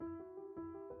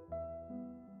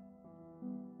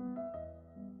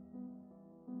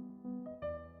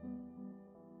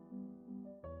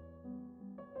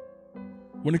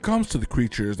When it comes to the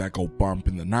creatures that go bump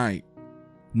in the night,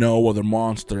 no other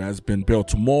monster has been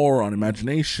built more on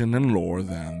imagination and lore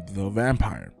than the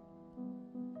vampire.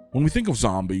 When we think of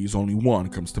zombies, only one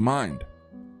comes to mind.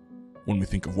 When we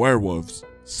think of werewolves,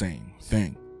 same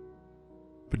thing.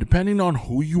 But depending on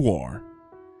who you are,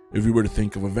 if you were to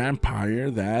think of a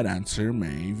vampire, that answer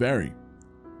may vary.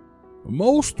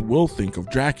 Most will think of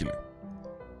Dracula,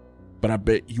 but I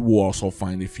bet you will also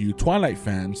find a few Twilight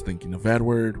fans thinking of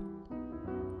Edward,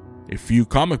 a few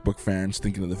comic book fans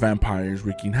thinking of the vampires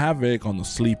wreaking havoc on the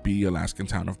sleepy Alaskan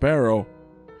town of Barrow,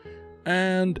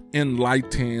 and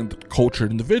enlightened,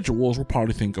 cultured individuals will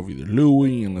probably think of either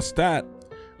Louis and Lestat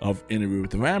of Interview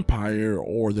with the Vampire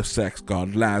or the sex god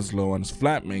Laszlo and his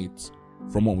flatmates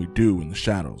from What We Do in the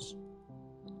Shadows.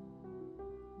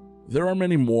 There are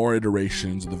many more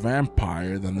iterations of the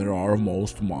vampire than there are of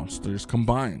most monsters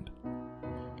combined,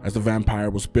 as the vampire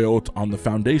was built on the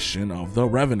foundation of the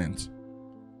Revenant,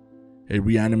 a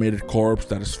reanimated corpse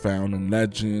that is found in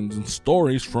legends and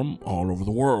stories from all over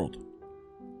the world,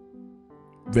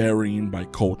 varying by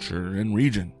culture and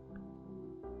region.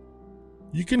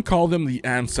 You can call them the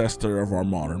ancestor of our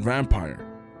modern vampire,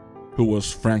 who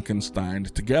was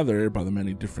Frankensteined together by the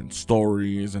many different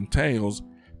stories and tales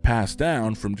passed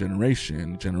down from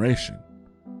generation to generation,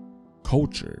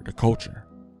 culture to culture.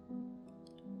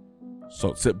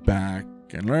 So sit back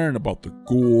and learn about the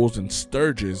ghouls and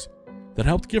sturges that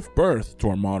helped give birth to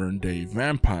our modern day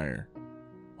vampire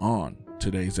on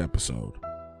today's episode.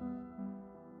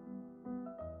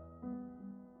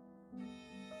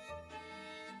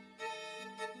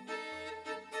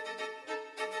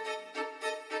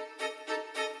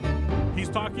 He's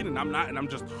talking and I'm not, and I'm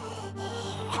just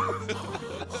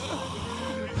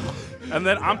and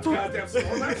then I'm talking.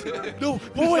 No,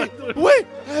 wait!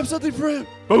 I have something for him.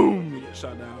 Boom! You get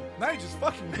shot down. Now you're just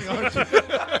fucking me, aren't you?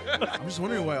 I'm just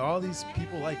wondering why all these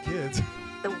people like kids.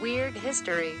 The Weird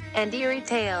History and Eerie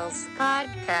Tales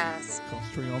podcast.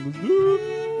 Concentrating on this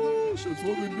dude. Shit's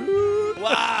fucking good.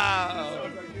 Wow.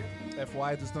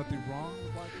 FY, there's nothing wrong.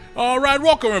 All right,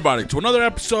 welcome everybody to another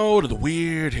episode of the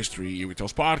Weird History Eerie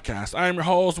Tales podcast. I am your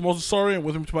host, Moses Sori, and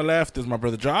with me to my left is my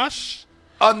brother Josh.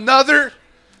 Another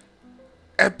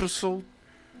episode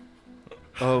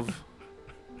of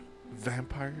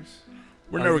vampires.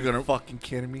 We're never gonna fucking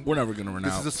kidding me. We're never gonna run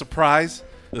This out. is a surprise.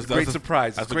 It's a great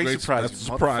surprise. That's It's a great surprise. That's a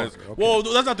surprise. Okay. Well,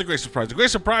 that's not the great surprise. The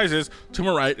great surprise is to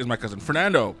my right is my cousin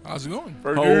Fernando. How's it going?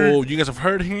 Oh, you guys have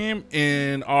heard him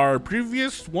in our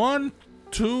previous two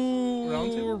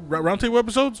roundtable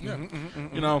episodes. Yeah.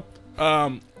 You know,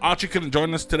 Archie couldn't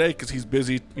join us today because he's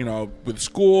busy, with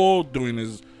school, doing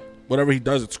his whatever he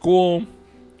does at school.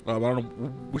 I don't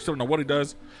know. We still don't know what he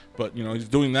does, but he's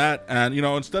doing that. And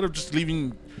instead of just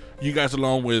leaving you guys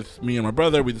alone with me and my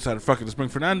brother, we decided, fuck it, let's bring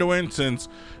Fernando in since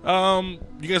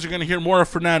you guys are gonna hear more of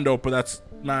Fernando, but that's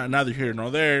neither here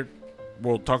nor there.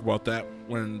 We'll talk about that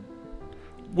when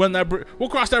we'll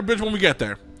cross that bridge when we get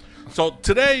there. So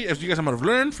today, as you guys might have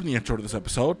learned from the intro to this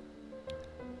episode,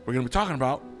 we're going to be talking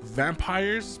about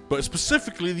vampires, but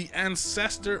specifically the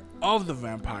ancestor of the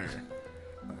vampire.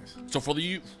 Nice. So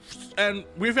and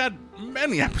we've had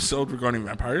many episodes regarding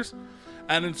vampires,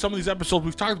 and in some of these episodes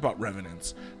we've talked about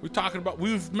revenants.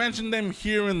 We've mentioned them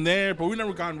here and there, but we've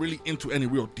never gotten really into any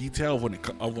real detail when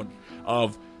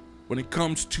it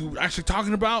comes to actually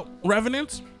talking about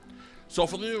revenants. So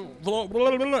for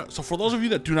those of you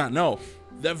that do not know,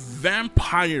 the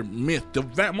vampire myth,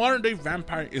 modern day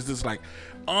vampire is this like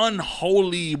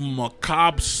unholy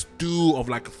macabre stew of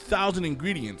like 1,000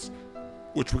 ingredients,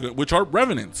 which are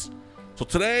revenants. So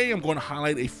today I'm going to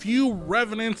highlight a few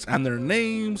revenants and their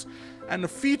names and the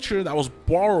feature that was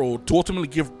borrowed to ultimately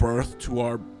give birth to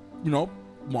our,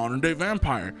 modern day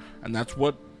vampire. And that's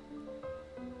what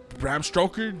Bram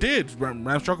Stoker did. Bram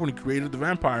Stoker, when he created the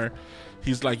vampire,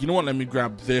 he's like, you know what? Let me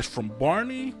grab this from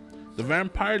Barney, the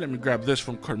vampire. Let me grab this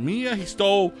from Carmilla. He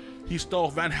stole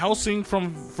Van Helsing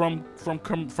from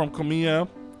Carmilla,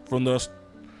 from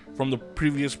the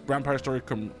previous vampire story,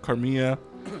 Carmilla.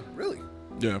 Really?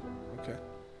 Yeah. Okay.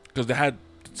 Because they had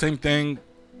the same thing,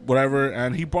 whatever,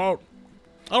 and he brought.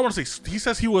 I don't want to say. He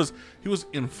says he was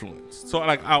influenced. So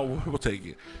we'll take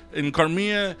it. In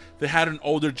Carmilla, they had an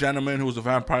older gentleman who was a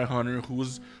vampire hunter who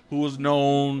was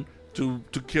known to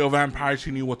kill vampires.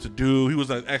 He knew what to do. He was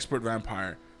an expert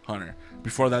vampire hunter.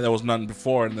 Before that, there was none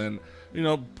before. And then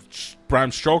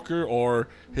Bram Stoker or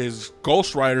his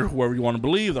ghostwriter, whoever you want to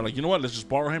believe, they're like, you know what? Let's just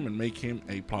borrow him and make him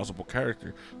a plausible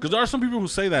character. Because there are some people who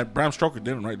say that Bram Stoker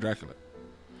didn't write Dracula.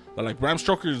 But like Bram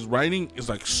Stoker's writing is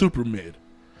like super mid.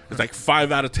 It's like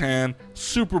 5 out of 10,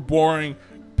 super boring,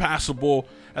 passable.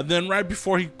 And then right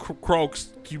before he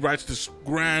croaks, he writes this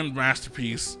grand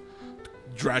masterpiece,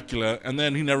 Dracula, and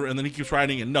then he keeps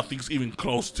writing, and nothing's even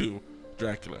close to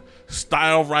Dracula.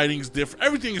 Style of writing is different.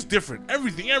 Everything is different.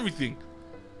 Everything.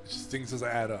 Just things doesn't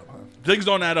add up, huh? Things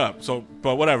don't add up. So,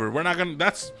 but whatever. We're not gonna.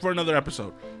 That's for another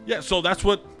episode. Yeah. So that's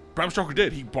what Bram Stoker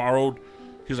did. He's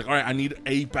like, all right, I need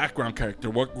a background character.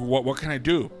 What can I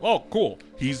do? Oh, cool.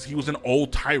 He was an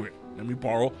old tyrant. Let me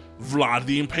borrow Vlad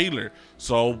the Impaler.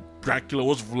 So Dracula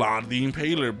was Vlad the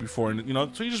Impaler before,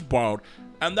 so he just borrowed.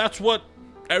 And that's what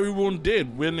everyone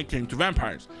did when it came to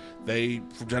vampires. The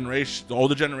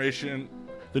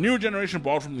newer generation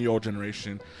borrowed from the old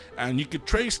generation. And you could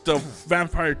trace the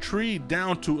vampire tree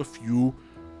down to a few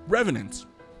revenants.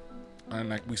 And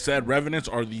like we said, revenants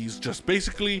are these just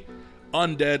basically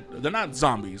undead. They're not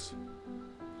zombies,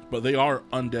 but they are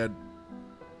undead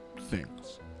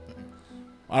things.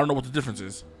 I don't know what the difference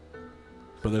is,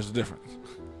 but there's a difference.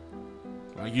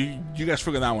 Like you guys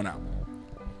figure that one out.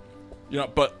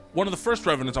 But one of the first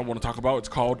revenants I want to talk about, it's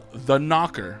called the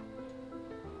Knocker.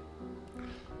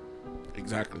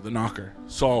 Exactly, the Knocker.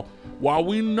 So while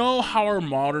we know how our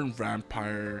modern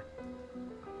vampire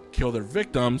kill their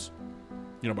victims,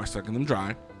 by sucking them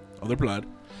dry of their blood,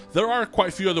 there are quite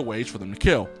a few other ways for them to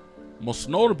kill. Most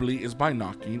notably is by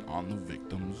knocking on the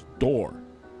victim's door.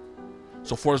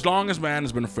 So for as long as man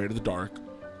has been afraid of the dark,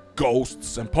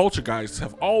 ghosts and poltergeists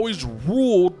have always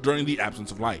ruled during the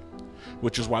absence of light,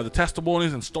 which is why the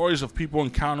testimonies and stories of people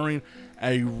encountering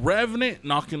a revenant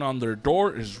knocking on their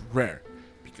door is rare.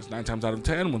 Because 9 times out of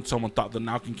 10, when someone thought the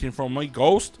knocking came from a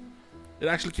ghost, it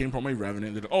actually came from a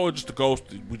revenant. They're like, oh, it's just a ghost.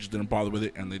 We just didn't bother with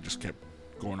it, and they just kept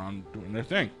going on doing their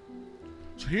thing.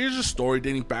 So here's a story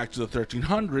dating back to the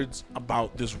 1300s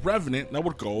about this revenant that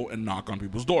would go and knock on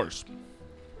people's doors.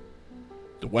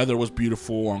 The weather was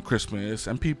beautiful on Christmas,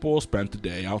 and people spent the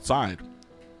day outside.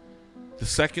 The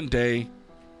second day,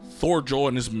 Thorgil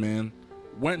and his men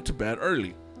went to bed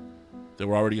early. They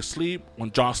were already asleep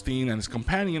when Jostein and his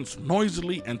companions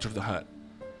noisily entered the hut.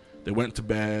 They went to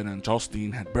bed, and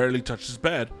Jostein had barely touched his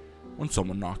bed when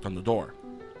someone knocked on the door.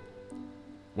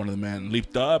 One of the men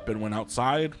leaped up and went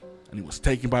outside, and he was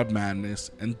taken by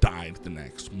madness and died the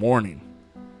next morning.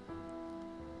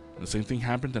 And the same thing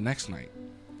happened the next night.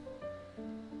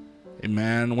 A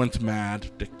man went mad,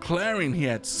 declaring he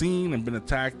had seen and been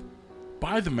attacked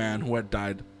by the man who had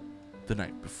died the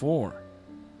night before.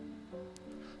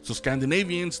 So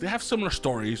Scandinavians, they have similar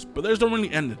stories, but theirs don't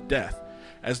really end in death,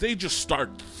 as they just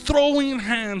start throwing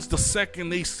hands the second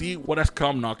they see what has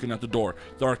come knocking at the door.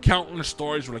 There are countless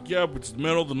stories where like, it's the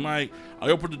middle of the night, I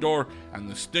open the door, and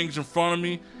this thing's in front of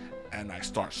me, and I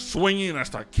start swinging, and I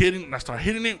start kidding, and I start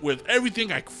hitting it with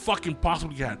everything I fucking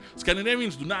possibly can.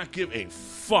 Scandinavians do not give a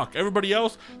fuck. Everybody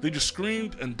else, they just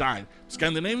screamed and died.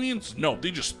 Scandinavians, no,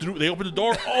 they opened the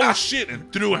door, oh shit,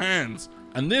 and threw hands.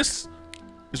 And this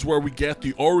is where we get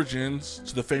the origins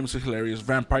to the famous and hilarious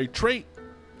vampire trait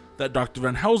that Dr.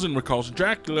 Van Helsing recalls in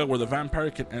Dracula, where the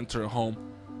vampire can enter a home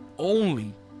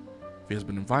only if he has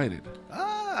been invited.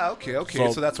 Ah, okay.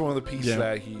 So that's one of the pieces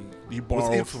that he borrowed,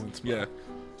 was influenced by. Yeah.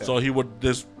 So he would,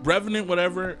 this revenant,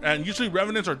 whatever, and usually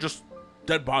revenants are just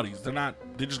dead bodies.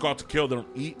 They just go out to kill, they don't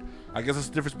eat. I guess that's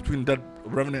the difference between a dead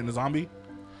revenant and a zombie.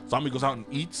 Zombie goes out and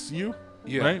eats you,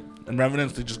 right? And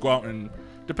revenants, they just go out and,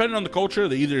 depending on the culture,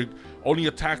 they either only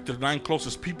attack the 9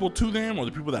 closest people to them, or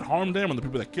the people that harmed them, or the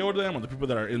people that killed them, or the people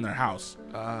that are in their house.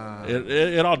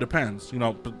 It all depends,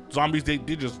 but zombies, they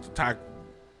just attack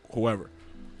whoever.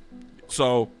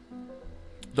 So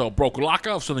the Brokolaka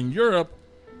of Southern Europe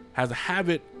has a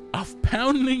habit of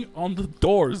pounding on the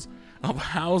doors of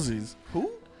houses.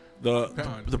 Who?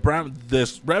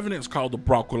 This revenant is called the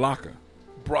Brokolaka.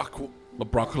 The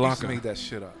Brokolaka. You just made that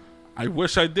shit up. I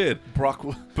wish I did.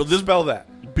 But spell that.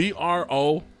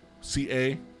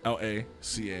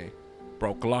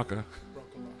 Brocalaca.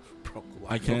 Brokolaka.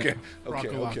 I can't.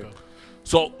 Okay.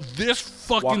 So this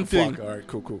fucking thing. All right,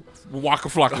 cool. Waka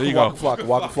Flocka. There you go.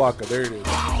 Waka Flocka. There it is.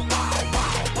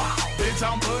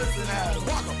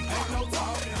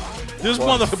 This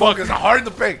motherfucker is hard in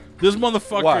the paint. This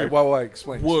motherfucker. Why?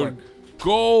 Explain. Would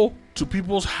go to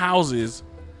people's houses,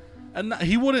 and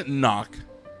he wouldn't knock.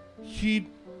 He'd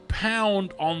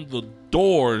pound on the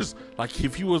doors like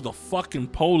if he was the fucking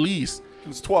police. He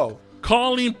was 12.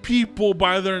 Calling people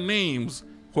by their names.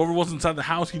 Whoever was inside the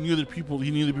house, he knew the people's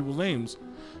names. So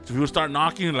if he would start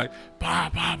knocking, like, bah,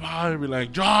 bah, bah, he'd be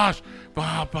like, Josh,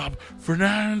 bah, bah,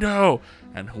 Fernando.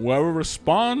 And whoever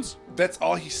responds. That's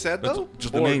all he said, though?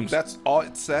 Just the names. That's all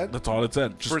it said? That's all it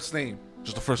said. First name.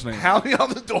 Just the first name. Pounding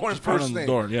on the door and first name. On the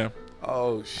door, yeah.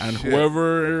 Oh, shit. And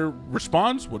whoever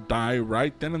responds would die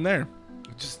right then and there.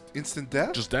 Just instant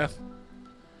death? Just death.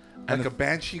 Like a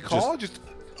banshee call?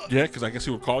 Yeah, because I guess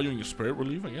he would call you and your spirit would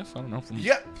leave, I guess. I don't know.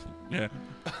 Yeah.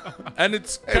 And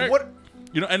it's... what?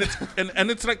 You know, and it's and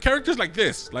it's like characters like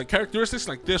this, like characteristics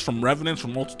like this from Revenants,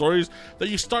 from old stories, that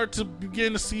you start to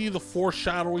begin to see the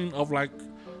foreshadowing of like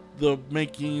the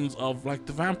makings of like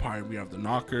the vampire. We have the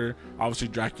Knocker. Obviously,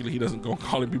 Dracula, he doesn't go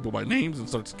calling people by names and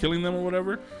starts killing them or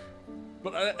whatever.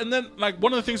 But and then like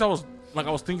one of the things I was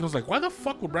thinking was like, why the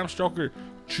fuck would Bram Stoker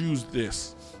choose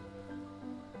this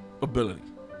ability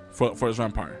for his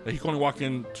vampire? That he can only walk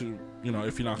into, you know,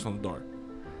 if he knocks on the door.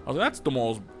 I was like, that's the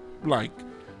most like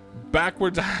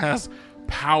backwards ass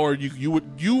power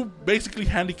you basically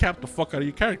handicap the fuck out of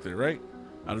your character, right?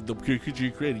 Out of the creature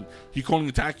you're creating. He can only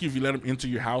attack you if you let him into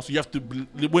your house. You have to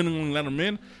willingly let him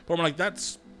in. But I'm like, that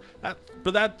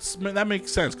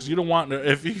makes sense, because you don't want,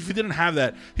 if he didn't have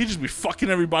that, he'd just be fucking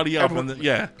everybody up. And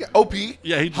OP.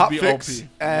 Yeah, he'd just hot be fix, OP.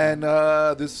 And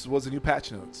this was a new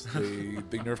patch notes.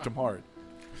 They nerfed him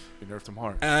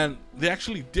hard. And they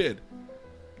actually did.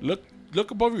 Look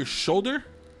above your shoulder,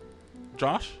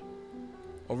 Josh.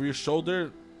 Over your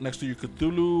shoulder, next to your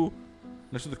Cthulhu,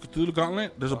 next to the Cthulhu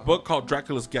gauntlet, there's a book called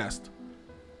Dracula's Guest.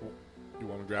 You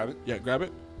want to grab it? Yeah, grab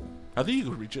it. I think you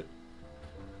can reach it.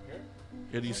 Here?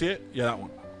 Yeah, do you see it? Yeah, that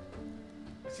one.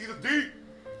 I see the D.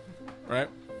 Right?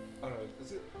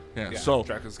 Is it? Yeah, so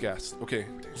Dracula's Guest. Okay.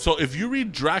 So if you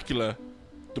read Dracula,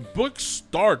 the book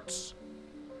starts,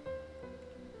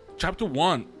 chapter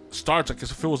 1 starts like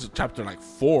as if it was chapter like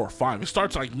 4 or 5. It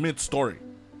starts like mid-story.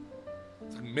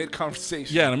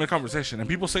 Mid-conversation. Yeah, in a mid-conversation. And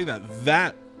people say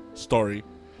that story,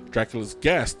 Dracula's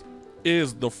Guest,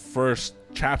 is the first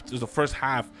chapter, is the first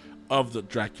half of the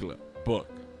Dracula book.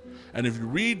 And if you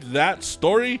read that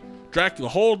story, the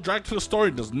whole Dracula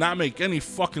story does not make any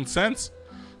fucking sense.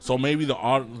 So maybe the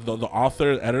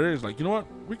author, editor is like, you know what?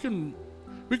 We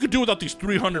could do without these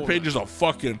 300 pages of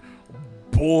fucking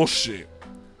bullshit.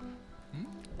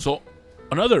 So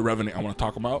another Revenant I want to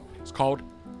talk about is called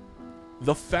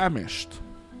The Famished,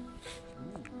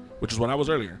 which is what I was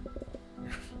earlier.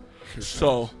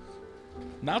 So,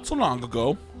 not so long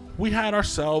ago, we had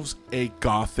ourselves a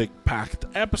Gothic-packed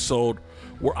episode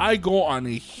where I go on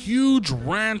a huge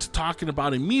rant talking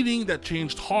about a meeting that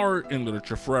changed horror in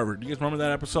literature forever. Do you guys remember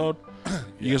that episode?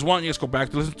 You guys go back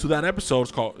to listen to that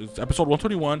episode. It's episode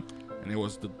 121, and it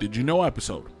was the Did You Know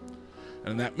episode.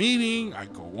 And in that meeting, I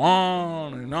go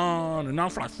on and on and on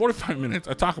for like 45 minutes.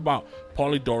 I talk about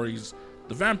Polidori's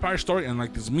The Vampire Story and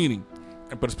like this meeting.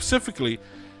 But specifically,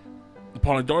 the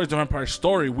Polidori's The Vampire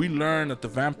Story, we learn that the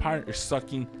vampire is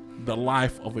sucking the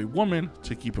life of a woman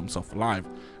to keep himself alive.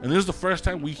 And this is the first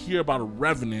time we hear about a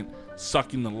revenant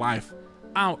sucking the life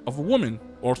out of a woman,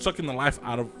 or sucking the life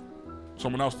out of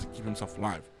someone else to keep himself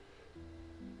alive.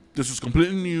 This was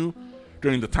completely new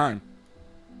during the time.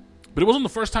 But it wasn't the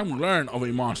first time we learned of a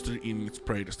monster eating its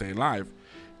prey to stay alive.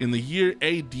 In the year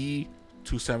AD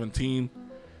 217,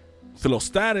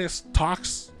 Philostratus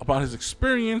talks about his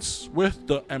experience with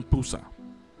the Empusa,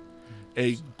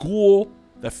 a ghoul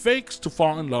that fakes to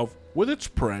fall in love with its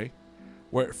prey,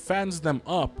 where it fans them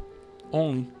up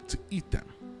only to eat them.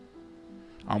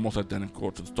 Almost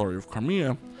identical to the story of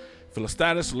Carmilla,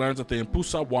 Philostratus learns that the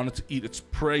Empusa wanted to eat its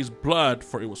prey's blood,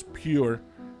 for it was pure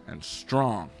and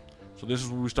strong. So this is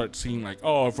where we start seeing like,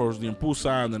 oh, if it was the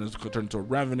Empusa, and then it's turned into a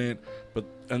Revenant.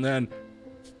 And then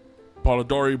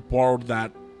Polidori borrowed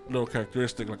that little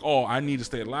characteristic, like, oh, I need to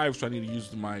stay alive, so I need to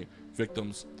use my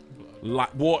victims'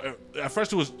 life. Well, at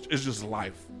first it's just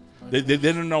life. They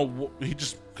didn't know. He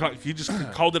just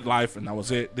called it life, and that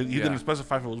was it. He didn't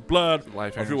specify if it was blood,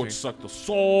 life or if it would suck the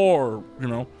soul,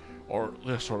 or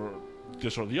this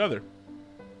or the other.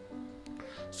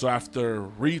 So after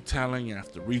retelling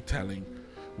after retelling,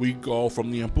 we go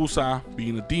from the Empusa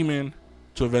being a demon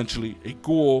to eventually a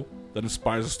ghoul that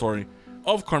inspires the story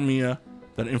of Carmilla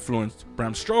that influenced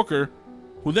Bram Stoker,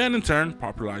 who then in turn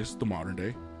popularized the modern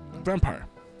day vampire.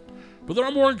 But there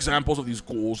are more examples of these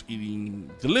ghouls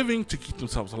eating the living to keep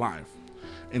themselves alive.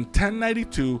 In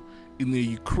 1092, in the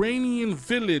Ukrainian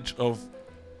village of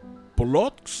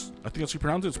Polotsk, I think that's how you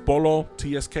pronounce it, it's Polo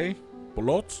TSK,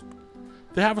 Polotsk,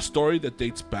 they have a story that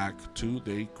dates back to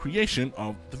the creation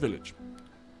of the village.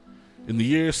 In the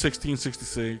year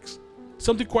 1666,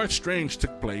 something quite strange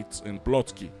took place in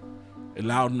Polotsk. A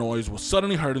loud noise was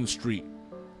suddenly heard in the street,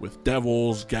 with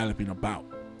devils galloping about.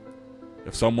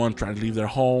 If someone tried to leave their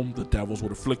home, the devils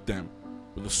would afflict them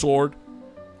with a sword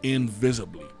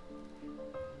invisibly.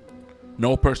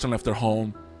 No person left their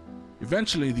home.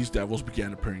 Eventually, these devils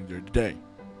began appearing during the day,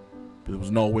 but there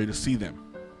was no way to see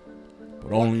them,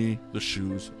 but only the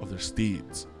shoes of their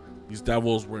steeds. These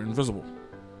devils were invisible.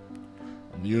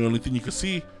 And the only thing you could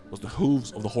see was the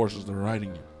hooves of the horses that were riding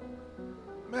it.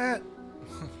 Man,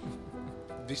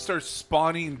 they start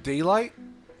spawning in daylight,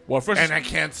 Well, first, and I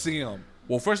can't see them.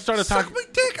 well, first it started Suck talking. my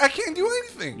dick. I can't do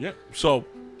anything. Yeah. So,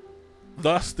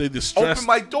 thus they distressed. Open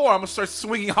my door. I'm gonna start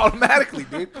swinging automatically,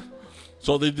 dude.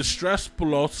 So they distressed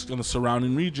Polotsk and the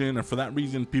surrounding region, and for that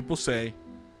reason, people say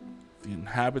the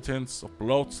inhabitants of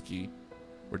Polotsk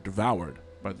were devoured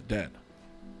by the dead.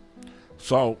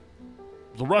 So,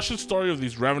 the Russian story of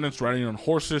these revenants riding on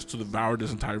horses to devour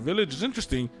this entire village is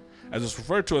interesting, as it's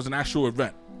referred to as an actual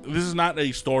event. This is not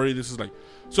a story. This is like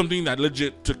something that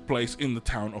legit took place in the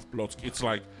town of Polotsk. It's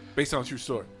like Based on a true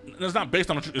story. it's not based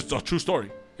on it's a true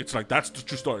story. It's like that's the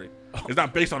true story. It's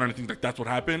not based on anything. Like that's what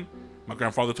happened. My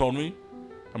grandfather told me.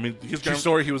 I mean, his True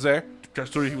story. He was there. True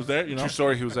story. He was there. You know. True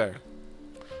story. He was there.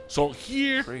 So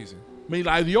here Crazy. may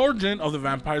lie the origin of the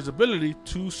vampire's ability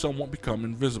to somewhat become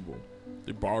invisible.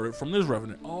 They borrowed it from this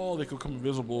revenant. Oh, they could become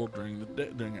invisible during the day,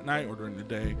 during at night or during the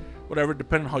day, whatever,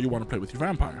 depending on how you want to play with your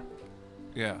vampire.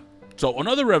 Yeah. So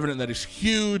another revenant that is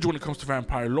huge when it comes to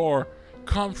vampire lore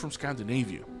comes from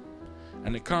Scandinavia,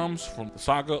 and it comes from the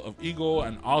saga of Egil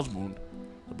and Osmund,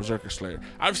 the Berserker Slayer.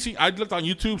 I looked on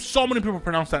YouTube. So many people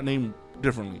pronounce that name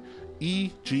differently.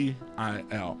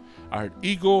 E-G-I-L. I heard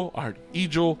Egil. I heard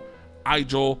Egil,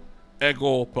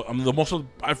 Egil. But I mean,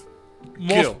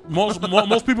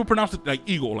 most people pronounce it like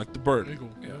Eagle, like the bird. Eagle.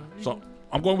 Yeah. So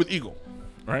I'm going with Eagle,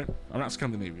 right? I'm not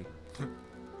Scandinavian.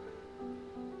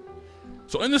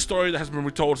 So in this story that has been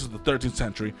retold since the 13th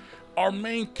century, our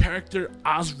main character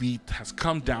Asvit has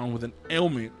come down with an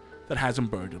ailment that has him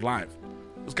buried alive.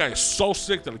 This guy is so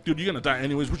sick that like, dude, you're gonna die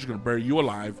anyways. We're just gonna bury you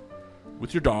alive,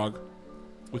 with your dog,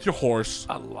 with your horse,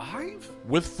 Alive?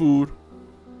 with food,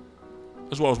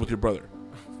 as well as with your brother.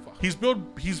 He's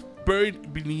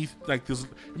buried beneath like this.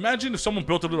 Imagine if someone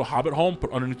built a little hobbit home,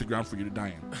 put underneath the ground for you to die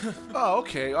in. Oh,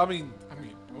 okay. I mean,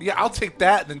 yeah, I'll take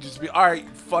that. Then just be all right.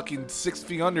 Fucking 6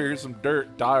 feet under. Here's some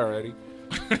dirt. Die already.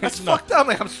 That's fucked up.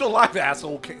 Like, I'm still alive,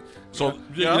 asshole. Okay. So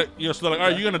Yeah. so they're like, all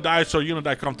right, you're gonna die. So you're gonna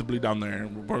die comfortably down there.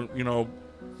 We're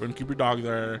gonna keep your dog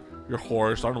there, your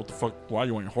horse. I don't know what the fuck. Why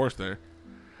you want your horse there?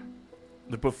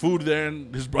 They put food there,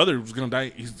 and his brother was gonna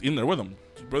die. He's in there with him.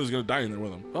 His brother's gonna die in there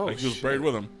with him. Oh, like he was shit. buried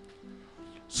with him.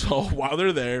 So while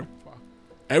they're there,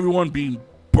 everyone being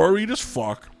buried as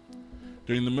fuck,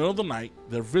 during the middle of the night,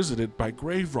 they're visited by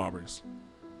grave robbers.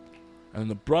 And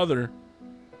the brother,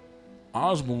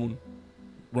 Osmund,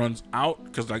 runs out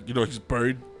because, like, you know, he's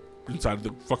buried inside of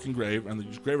the fucking grave, and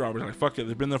these grave robbers are like, fuck it,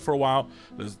 they've been there for a while,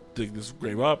 let's dig this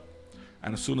grave up.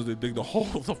 And as soon as they dig the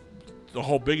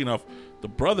hole big enough, the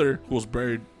brother who was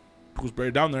buried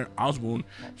down there, Osmund,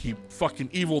 he fucking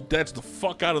Evil Deads the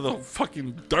fuck out of the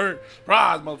fucking dirt,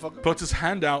 Rise, motherfucker. puts his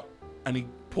hand out, and he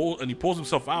pulls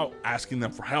himself out, asking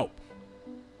them for help.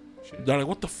 They're like,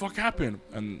 what the fuck happened?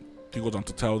 And he goes on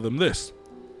to tell them this: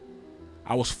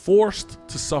 I was forced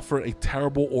to suffer a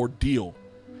terrible ordeal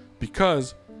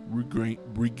because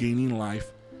regaining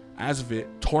life, Asvit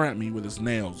tore at me with his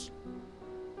nails,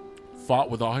 fought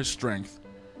with all his strength,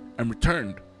 and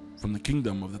returned from the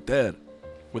kingdom of the dead.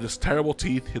 With his terrible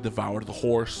teeth, he devoured the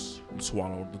horse and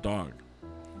swallowed the dog.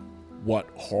 What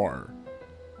horror!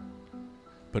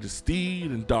 But his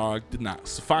steed and dog did not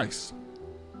suffice,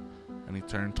 and he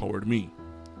turned toward me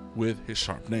with his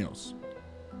sharp nails,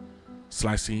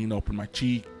 slicing open my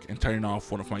cheek and tearing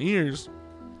off one of my ears.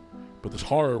 But this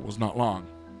horror was not long.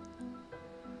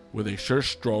 With a sure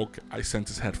stroke, I sent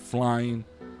his head flying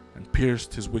and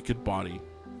pierced his wicked body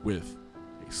with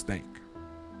a stake.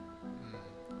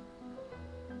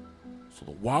 So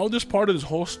the wildest part of this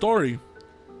whole story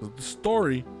is the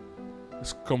story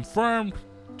is confirmed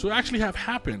to actually have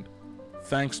happened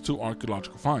thanks to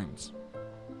archaeological finds.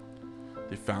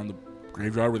 They found the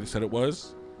graveyard where they said it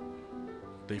was.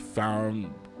 They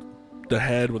found the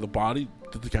head with the body,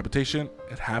 the decapitation.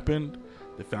 It happened.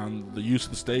 They found the use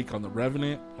of the stake on the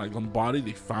revenant, like on the body.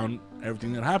 They found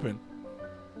everything that happened.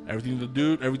 Everything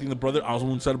the brother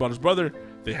Osmund said about his brother,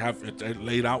 they have it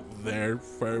laid out there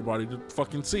for everybody to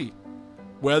fucking see.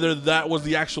 Whether that was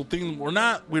the actual thing or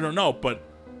not, we don't know. But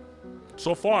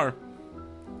so far,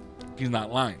 he's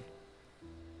not lying.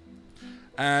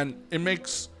 And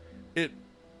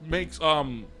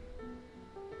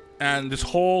and this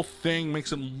whole thing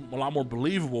makes it a lot more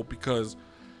believable because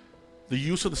the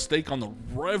use of the stake on the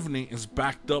revenant is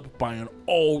backed up by an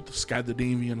old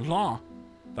Scandinavian law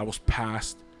that was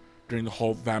passed during the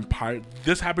whole vampire.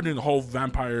 This happened during the whole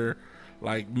vampire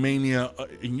like mania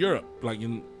in Europe, like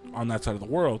on that side of the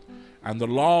world, and the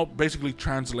law basically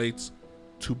translates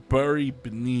to bury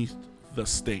beneath the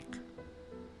stake.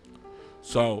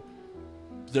 So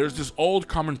there's this old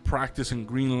common practice in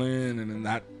Greenland and in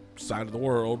that side of the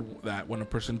world that when a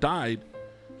person died,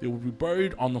 they would be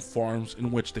buried on the farms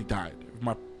in which they died.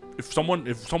 If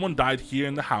someone died here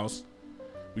in the house,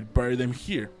 we'd bury them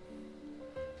here,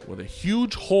 with a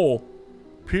huge hole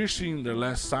piercing their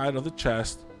left side of the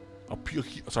chest.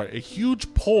 A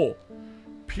huge pole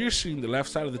piercing the left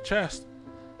side of the chest,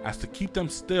 as to keep them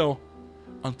still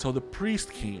until the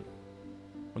priest came.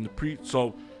 When the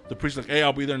priest like, hey,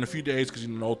 I'll be there in a few days, because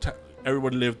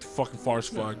everybody lived fucking far as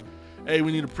fuck. Hey,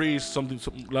 we need a priest. Something,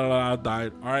 la la la,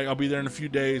 died. All right, I'll be there in a few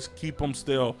days. Keep them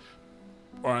still.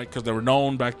 All right, because they were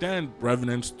known back then,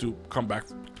 revenants, to come back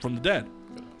from the dead.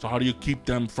 So how do you keep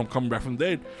them from coming back from the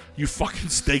dead? You fucking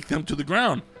stake them to the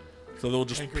ground. So they'll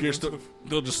just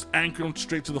they'll just anchor them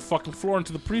straight to the fucking floor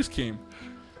until the priest came.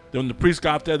 Then when the priest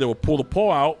got there, they would pull the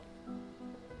pole out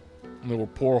and they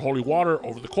would pour holy water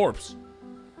over the corpse.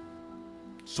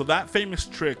 So that famous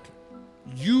trick,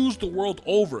 used the world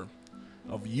over,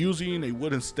 of using a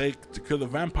wooden stake to kill the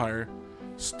vampire,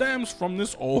 stems from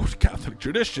this old Catholic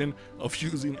tradition of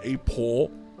using a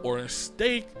pole or a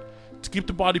stake to keep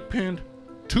the body pinned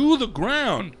to the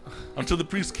ground until the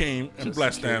priest came and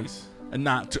blessed them, and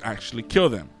not to actually kill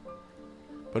them.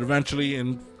 But eventually,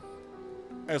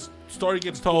 as story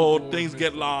gets told, things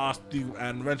get lost,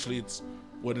 and eventually it's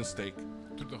wooden stake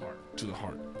To the heart. to the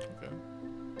heart. Okay.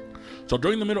 So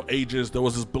during the Middle Ages, there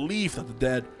was this belief that the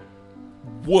dead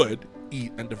would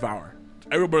eat and devour.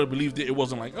 Everybody believed it. It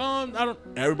wasn't like,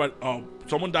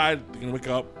 someone died, they're gonna wake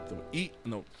up, they'll eat,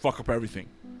 and they'll fuck up everything.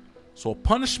 So a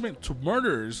punishment to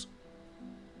murderers,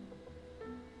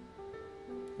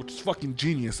 which is fucking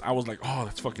genius. I was like, oh,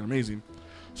 that's fucking amazing.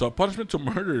 So a punishment to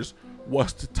murderers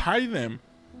was to tie them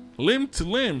limb to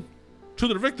limb to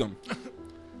their victim.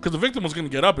 Because the victim was going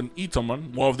to get up and eat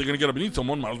someone. Well, if they're going to get up and eat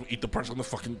someone, might as well eat the person that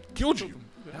fucking killed you.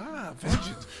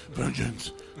 Vengeance.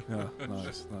 Vengeance. Yeah,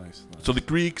 nice. So the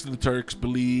Greeks and the Turks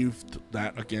believed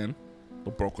that, again,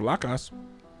 the brokolacas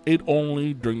ate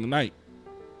only during the night.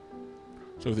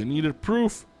 So if they needed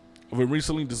proof of a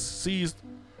recently deceased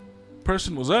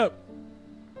person was up,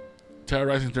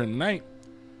 terrorizing during the night,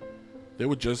 they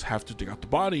would just have to dig out the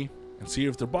body and see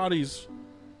if their bodies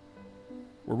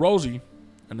were rosy,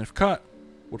 and if cut,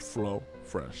 would flow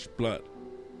fresh blood.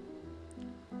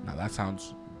 Now that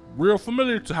sounds real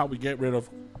familiar to how we get rid of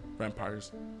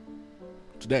vampires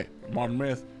today. Modern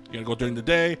myth, you're gonna go during the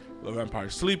day, the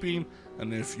vampire's sleeping,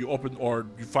 and if you open or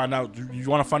you find out, you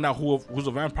want to find out who's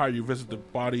a vampire, you visit the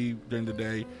body during the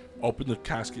day, open the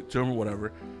casket to him or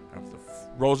whatever, and if the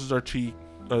roses are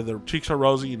their cheeks are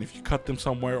rosy, and if you cut them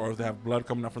somewhere or if they have blood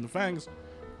coming out from the fangs,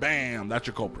 bam, that's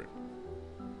your culprit.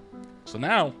 So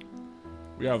now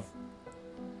we have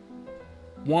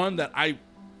one that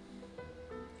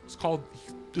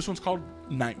this one's called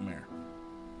Nightmare.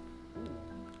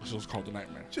 This one's called the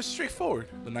Nightmare. Just straightforward.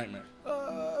 The Nightmare.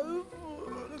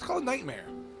 Let's call it Nightmare.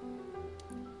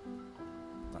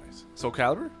 Nice. Soul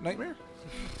Calibur? Nightmare?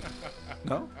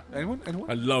 No? Anyone?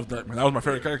 I love Nightmare. That was my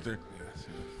favorite character.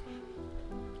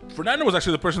 Fernando was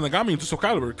actually the person that got me into Soul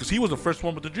Calibur because he was the first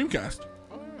one with the Dreamcast.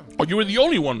 Oh, you were the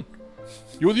only one.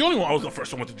 I was the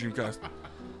first one with the Dreamcast.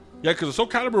 Yeah, because Soul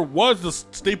Calibur was the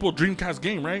staple Dreamcast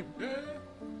game, right?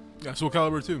 Yeah, Soul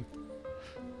Calibur 2.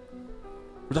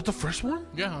 Was that the first one?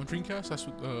 Yeah, on Dreamcast, that's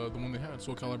what, the one they had,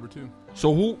 Soul Calibur 2. So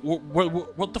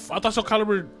what the I thought Soul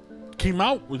Calibur came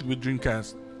out with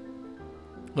Dreamcast.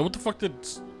 Then what the fuck did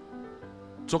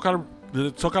Soul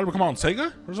Calibur come out on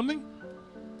Sega or something?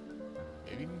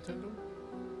 Maybe Nintendo?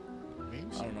 Maybe.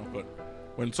 I don't know, but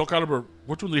when Soul Calibur,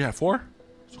 which one do you have? 4?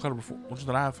 Soul Calibur 4. Which one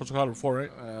did I have for Soul Calibur 4,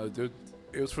 right? Dude,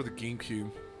 it was for the GameCube.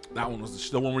 That one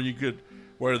was the one where you could,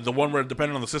 where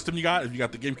depending on the system you got, if you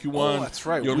got the GameCube one, that's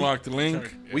right. You unlocked the Link.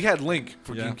 Sorry. We had Link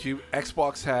for Yeah. GameCube.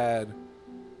 Xbox had...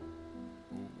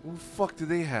 What the fuck did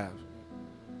they have?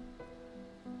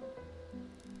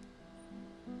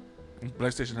 And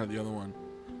PlayStation had the other one.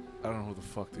 I don't know who the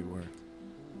fuck they were.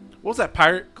 What was that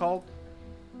pirate called?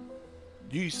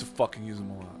 You used to fucking use him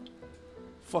a lot.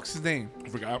 Fuck's his name? I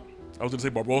forgot. I was gonna say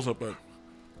Barbosa, but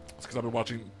it's because I've been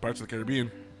watching Pirates of the Caribbean.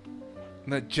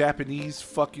 And that Japanese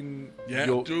fucking... Yeah,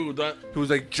 dude, that. Who was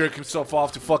like jerking himself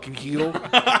off to fucking heal.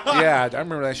 Yeah, I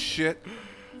remember that shit.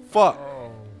 Fuck.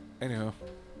 Anyhow.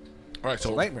 All right,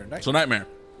 so Nightmare. So Nightmare.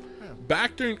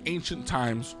 Back during ancient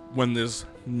times, when this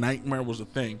nightmare was a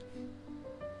thing,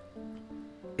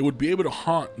 it would be able to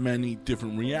haunt many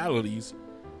different realities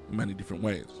in many different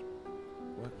ways.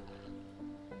 What?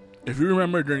 If you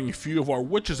remember during a few of our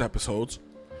witches episodes,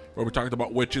 where we talked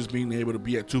about witches being able to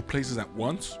be at 2 places at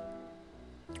once,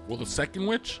 well, the second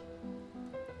witch,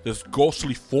 this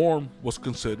ghostly form was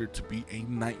considered to be a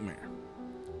nightmare.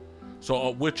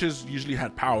 So witches usually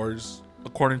had powers,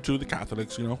 according to the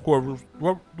Catholics. You know, whoever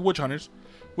witch hunters,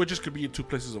 witches could be in two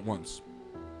places at once.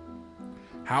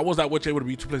 How was that witch able to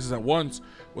be two places at once?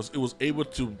 It was able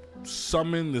to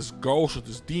summon this ghost or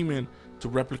this demon to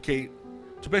replicate,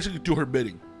 to basically do her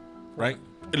bidding, right?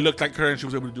 It looked like her, and she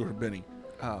was able to do her bidding.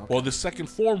 Oh, okay. Well, the second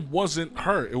form wasn't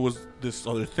her; it was this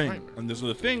other thing, Nightmare. and this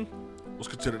other thing was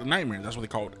considered a nightmare. That's what they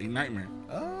called a nightmare.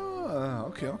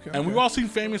 Oh, okay. And we've all seen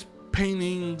famous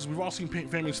paintings, we've all seen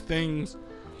famous things,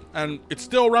 and it's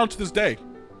still around to this day.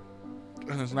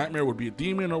 And this nightmare would be a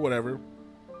demon or whatever,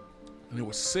 and it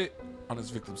would sit on his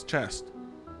victim's chest.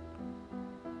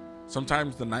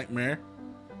 Sometimes the nightmare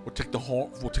would take the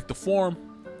form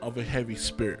of a heavy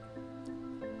spirit.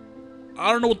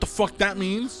 I don't know what the fuck that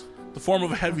means. The form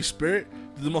of a heavy spirit.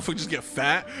 Did the motherfucker just get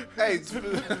fat? Hey,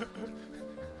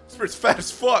 spirit's fat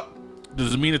as fuck.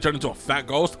 Does it mean it turned into a fat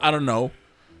ghost? I don't know.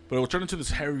 But it will turn into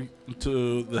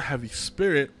the heavy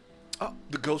spirit. Oh,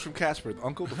 the ghost from Casper, the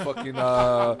uncle, the fucking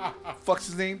fuck's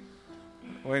his name?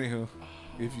 Well, anywho,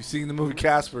 if you've seen the movie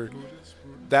Casper,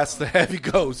 that's the heavy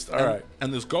ghost. All right.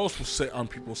 And this ghost will sit on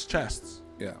people's chests.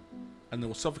 Yeah. And they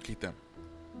will suffocate them.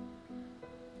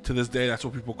 To this day, that's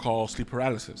what people call sleep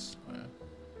paralysis.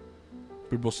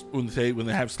 People, when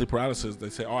they have sleep paralysis, they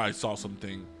say, "Oh, I saw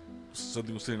something.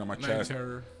 Something was sitting on my Night chest.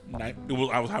 terror.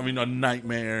 I was having a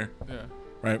nightmare." Yeah.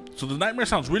 Right. So the nightmare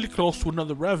sounds really close to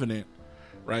another revenant,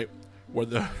 right? Where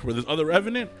this other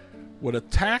revenant would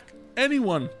attack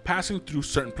anyone passing through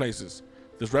certain places.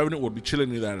 This revenant would be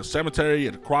chilling either at a cemetery,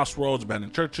 at a crossroads,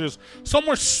 abandoned churches,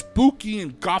 somewhere spooky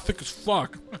and gothic as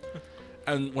fuck.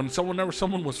 And when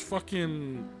someone was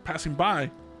fucking passing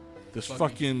by, this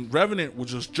fucking revenant would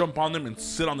just jump on them and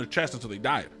sit on their chest until they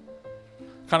died.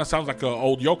 Kind of sounds like an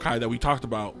old yokai that we talked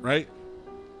about, right?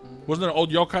 Wasn't there an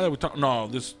old yokai that we talked? No,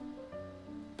 this.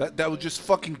 That would just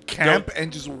fucking camp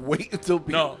and just wait until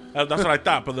people. No, that's what I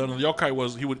thought. But then the yokai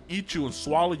was he would eat you and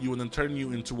swallow you and then turn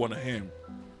you into one of him.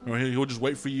 He would just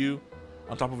wait for you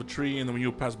on top of a tree, and then when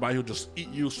you pass by, he would just eat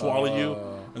you, swallow you,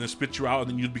 and then spit you out, and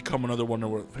then you'd become another one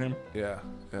of him. Yeah.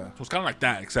 So it's kind of like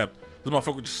that, except this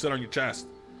motherfucker would just sit on your chest,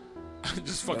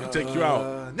 just fucking take you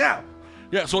out. Now.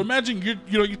 Yeah. So imagine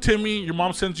you Timmy, your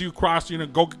mom sends you across,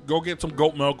 go get some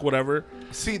goat milk, whatever.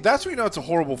 See, that's when you know it's a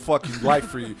horrible fucking life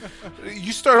for you.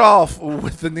 You start off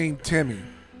with the name Timmy.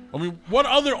 I mean, what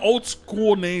other old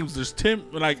school names? There's Tim.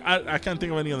 Like I can't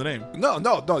think of any other name. No,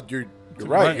 you're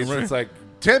right. Right, It's, right. it's like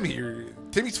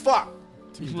Timmy's fucked.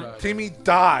 dies. Timmy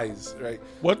dies, right?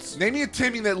 Name me a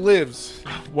Timmy that lives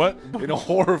What? in a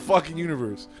horror fucking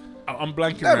universe. I'm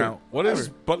blanking Never. now. What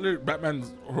is Never.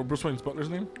 Batman's or Bruce Wayne's butler's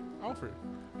name? Alfred.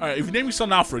 All right, if you name your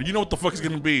son Alfred, you know what the fuck he's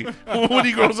gonna be when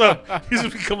he grows up. He's gonna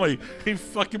become a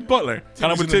fucking butler.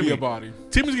 Kind of Timmy's with gonna be Timmy. a body.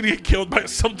 Timmy's gonna get killed by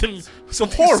something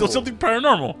Horrible. something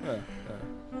paranormal. Yeah.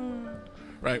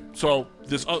 Right. So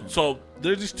there's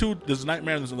these two. There's a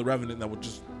nightmare and there's another revenant that would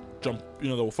just jump. That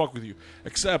will fuck with you.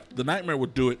 Except the nightmare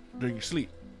would do it during your sleep.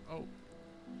 Oh.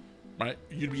 Right.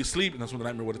 You'd be asleep, and that's when the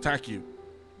nightmare would attack you.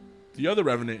 The other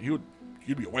revenant, you'd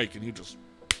be awake, and he'd just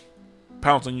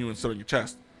pounce on you and sit on your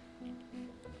chest.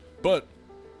 But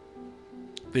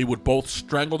they would both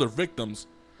strangle their victims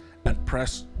and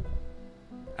press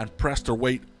their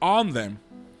weight on them,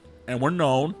 and were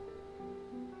known,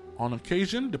 on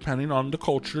occasion, depending on the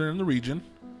culture and the region,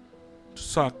 to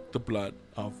suck the blood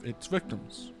of its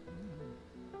victims.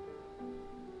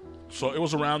 So it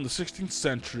was around the 16th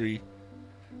century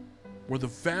where the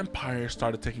vampire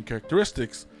started taking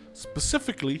characteristics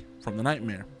specifically from the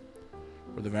nightmare,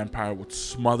 where the vampire would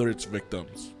smother its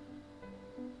victims.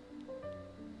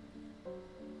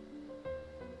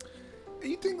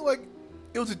 You think like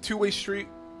it was a two-way street?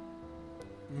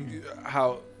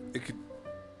 How it could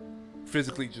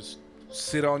physically just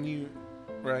sit on you,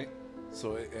 right?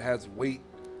 So it has weight.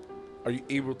 Are you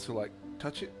able to like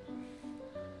touch it,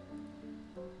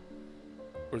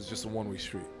 or is it just a one-way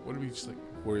street What do we just like?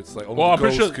 where it's like only Well, the I'm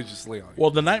pretty ghost sure- could just lay on you?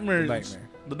 Well, the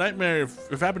nightmare,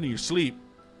 if it happened in your sleep,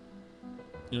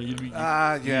 you'd be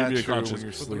yeah, you'd be true. unconscious. When you're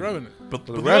With the sleeping. Revenant. But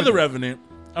the the other revenant,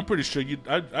 I'm pretty sure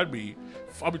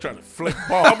I'll be trying to flick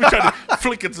ball. I'll be trying to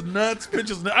flick its nuts, pinch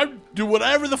its nuts. I'd do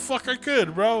whatever the fuck I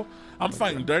could, bro. I'm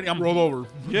fighting dirty. I'm Roll over.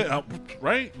 Yeah,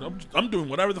 right. I'm doing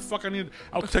whatever the fuck I need.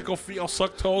 I'll tickle feet. I'll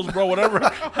suck toes, bro. Whatever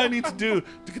I need to do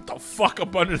to get the fuck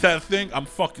up under that thing, I'm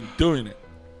fucking doing it.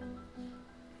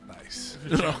 Nice.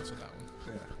 You know? Chance with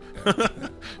that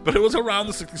one. But it was around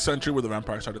the 16th century where the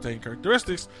vampire started taking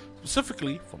characteristics,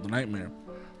 specifically from the nightmare,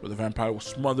 where the vampire would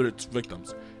smother its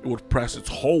victims. It would press its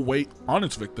whole weight on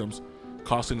its victims,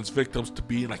 causing its victims to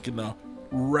be like in a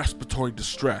respiratory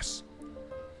distress.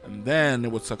 And then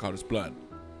it would suck out its blood.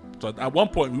 So at one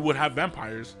point, we would have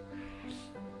vampires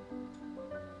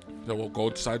that will go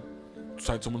inside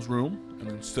someone's room and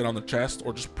then sit on the chest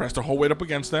or just press their whole weight up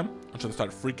against them until they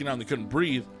started freaking out and they couldn't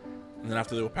breathe. And then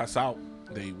after they would pass out,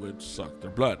 they would suck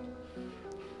their blood.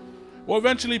 Well,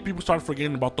 eventually, people started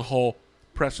forgetting about the whole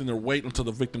pressing their weight until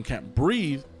the victim can't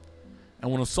breathe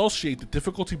and would associate the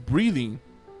difficulty breathing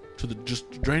to the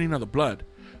just draining of the blood.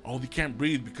 Oh, they can't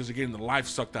breathe because they're getting the life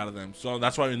sucked out of them. So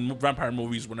that's why in vampire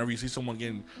movies, whenever you see someone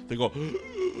getting, they go,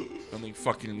 and they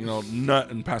fucking, nut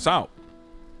and pass out.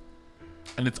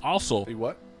 And it's also Hey,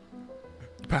 what?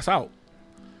 pass out.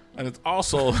 And it's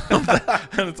also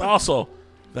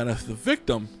that if the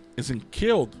victim isn't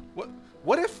killed,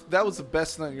 What if that was the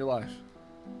best night in your life?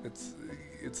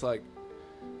 It's like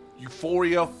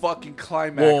euphoria, fucking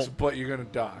climax, but you're gonna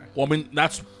die. well, I mean,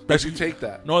 that's Would you basically take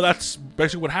that? No, that's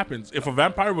basically what happens. If a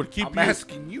vampire would keep I'm you,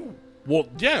 asking you. well,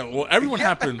 yeah, well, everyone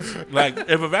happens. Like,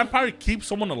 if a vampire keeps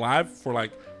someone alive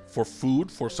for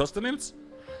food, for sustenance,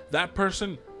 that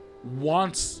person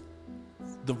wants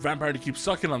the vampire to keep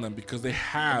sucking on them because they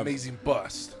have Amazing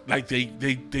bust. like they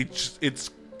just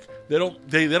they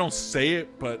don't say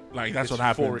it, but like that's It's what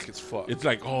happens. euphoric as fuck. It's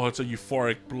like, oh, it's a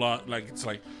euphoric blood, like it's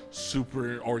like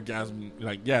super orgasm.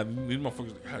 Like, yeah, these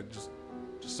motherfuckers just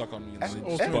suck on me and they just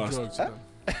Ultimate bust. drugs to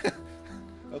them.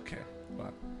 Okay.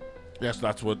 Wow. Yes,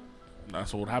 that's what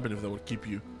would happen if they would keep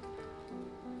you.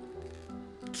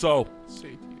 So,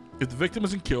 Satiated. if the victim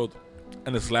isn't killed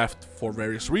and is left for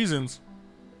various reasons,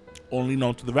 only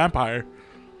known to the vampire,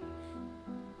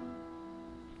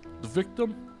 the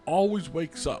victim always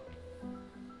wakes up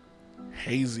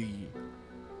hazy,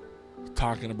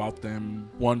 talking about them,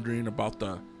 wondering about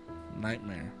the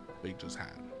nightmare they just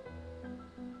had.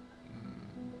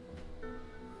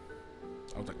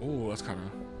 I was like, oh, that's kind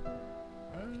of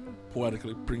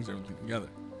poetically brings everything together.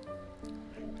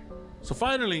 So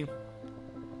finally,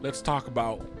 let's talk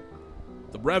about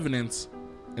the Revenants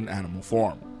in animal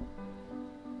form.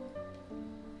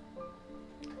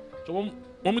 So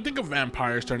when we think of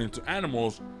vampires turning into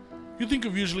animals, you think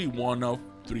of usually one of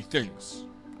three things.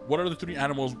 What are the three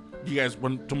animals you guys,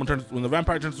 when the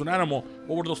vampire turns to an animal,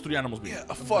 what would those three animals be? Yeah,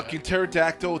 a fucking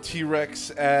pterodactyl,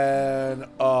 T-Rex, and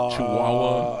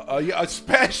Chihuahua. Yeah,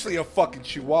 especially a fucking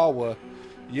Chihuahua.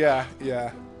 Yeah.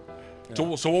 So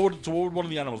what would one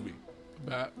of the animals be?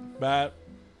 Bat. Bat.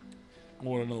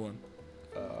 What would another one?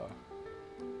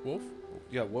 Wolf.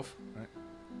 Yeah, wolf. Right.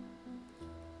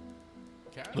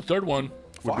 Cat. The third one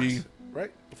would Fox. be Right.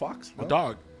 A fox. a No?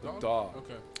 dog. Dog.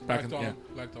 Okay. Back Black in- dog. yeah.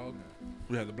 Black dog.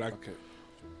 We had the black Okay.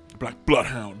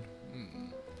 bloodhound.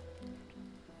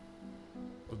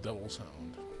 The devil's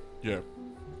hound. Yeah.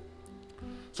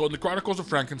 So in the Chronicles of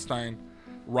Frankenstein,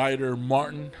 writer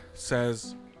Martin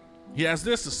says he has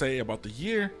this to say about the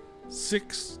year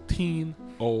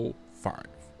 1605.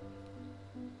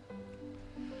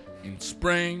 In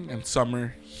spring and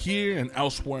summer, here and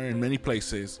elsewhere in many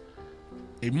places,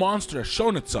 a monster has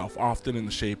shown itself, often in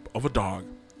the shape of a dog,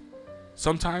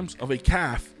 sometimes of a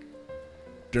calf,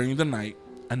 during the night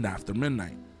and after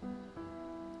midnight.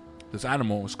 This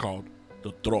animal is called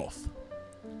the Droth.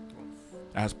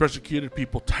 It has persecuted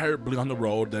people terribly on the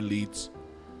road that leads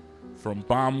from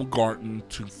Baumgarten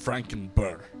to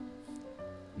Frankenburg,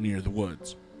 near the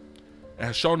woods. It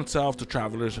has shown itself to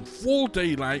travelers in full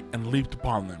daylight and leaped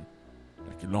upon them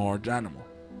like a large animal.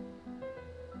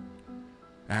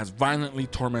 It has violently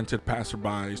tormented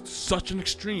passersby to such an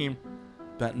extreme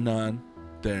that none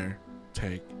dare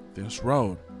take this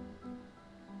road.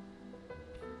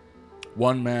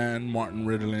 One man, Martin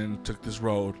Riddlin, took this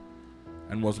road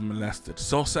and was molested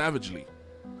so savagely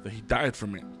that he died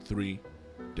from it 3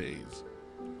 days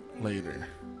later.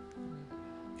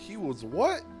 He was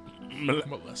what?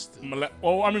 Molested.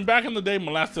 Well, I mean, back in the day,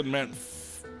 molested meant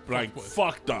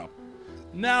fucked up.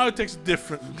 Now it takes a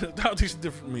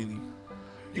different meaning.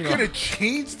 You could have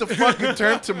changed the fucking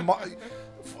term to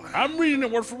I'm reading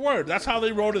it word for word. That's how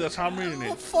they wrote it. That's how I'm reading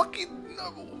it.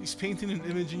 He's painting an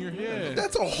image in your head.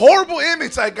 That's a horrible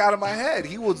image I got in my head.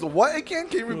 He was the what again?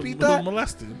 Can you repeat that?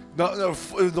 Molested. No,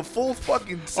 the full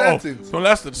fucking sentence. Oh,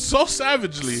 molested so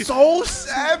savagely So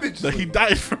savagely. that he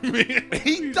died from it.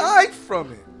 He died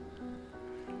from it.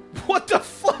 What the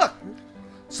fuck?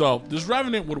 So this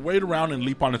revenant would wait around and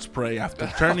leap on its prey after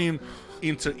turning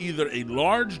into either a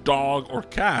large dog or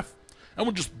calf, and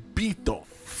would just beat the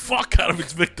fuck out of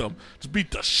its victim. Just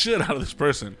beat the shit out of this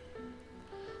person.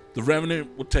 The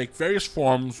revenant would take various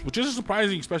forms, which isn't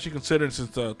surprising, especially considering since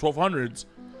the 1200s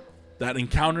that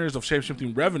encounters of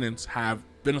shapeshifting revenants have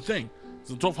been a thing.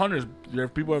 Since the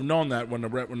 1200s, people have known that when a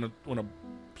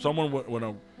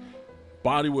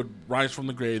body would rise from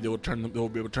the grave, they would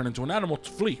be able to turn into an animal to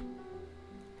flee.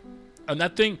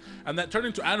 And that turned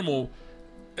into animal.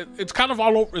 It's kind of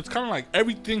all over. It's kind of like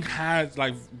everything has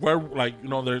like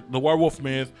the werewolf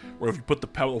myth, where if you put the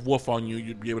pelt of wolf on you,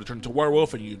 you'd be able to turn into a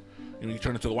werewolf, and you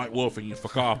turn into the white wolf and you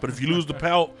fuck off. But if you lose the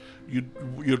pelt,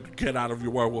 you'd get out of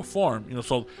your werewolf form.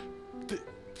 So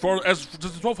since the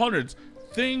 1200s,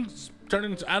 things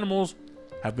turning into animals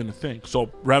have been a thing.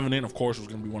 So Revenant, of course, was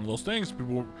going to be one of those things.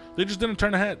 They just didn't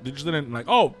turn ahead. They just didn't like,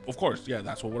 oh, of course, yeah,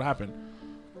 that's what would happen.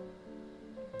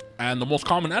 And the most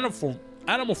common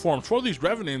animal forms for these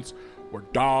Revenants were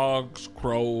dogs,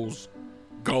 crows,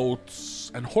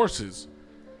 goats, and horses.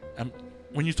 And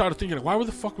when you started thinking, like, why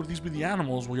the fuck would these be the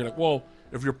animals? Well, you're like, well,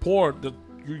 if you're poor,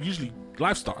 you're usually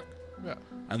livestock. Yeah.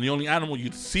 And the only animal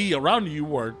you'd see around you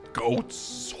were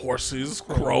goats, horses,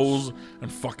 crows,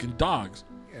 and fucking dogs.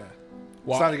 Yeah.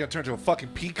 Well, It's not even gonna turn to a fucking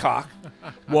peacock.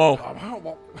 Well,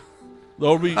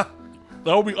 there'll be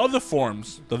other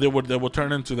forms that they would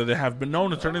turn into, that they have been known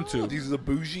to turn into. These are the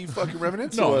bougie fucking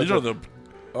revenants. No, Or these are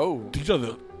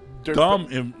the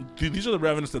They're these are the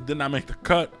Revenants that did not make the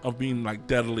cut of being like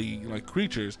deadly like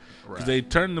creatures, because they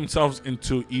turned themselves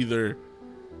into either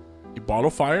a ball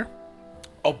of fire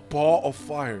a ball of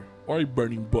fire. or a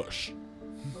burning bush.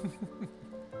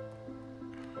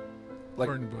 Like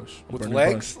Burning bush. with burning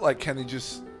legs? Like can they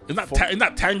just It's not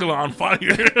Tangela on fire.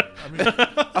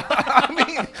 I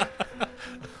mean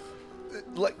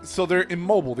like so they're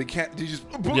immobile. They can't they just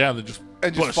Yeah, they just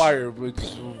and just bush. fire with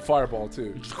fireball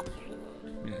too.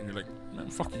 Yeah, you're like, man,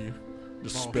 fuck you.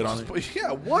 Just spit on it. But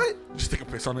yeah, what? Just take a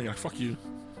piss on it. You're like, fuck you.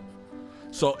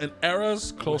 So in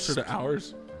eras closer to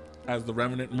ours, as the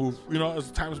Revenant moved, as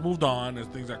the times moved on, as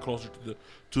things got closer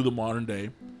to the modern day,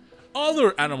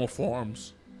 other animal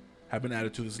forms have been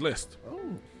added to this list. Oh.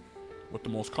 With the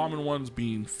most common ones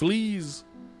being fleas,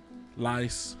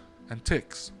 lice, and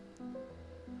ticks.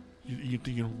 You're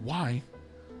thinking, why?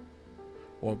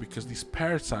 Well, because these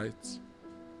parasites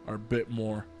are a bit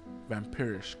more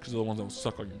vampirish, because they're the ones that will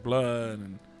suck on your blood,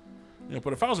 and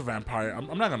but if I was a vampire,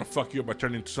 I'm not gonna fuck you up by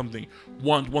turning into something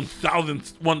one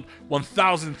thousandth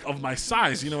of my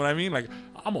size. You know what I mean? Like,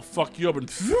 I'm gonna fuck you up and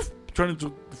turn into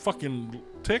a fucking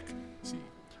tick.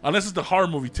 Unless it's the horror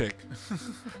movie tick.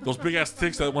 Those big ass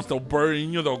ticks that once they'll burn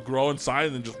in you, they'll grow inside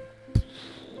and then just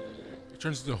It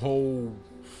turns the whole.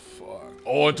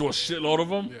 into a shitload of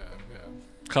them. Yeah.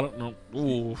 Kind of no.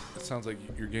 Ooh. It sounds like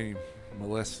you're getting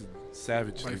molested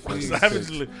savagely. By fleas.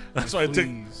 Savagely. That's why I take.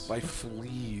 By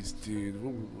fleas, dude.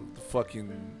 The fucking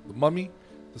the mummy,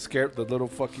 the little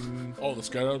fucking Oh, the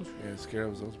scarabs. yeah,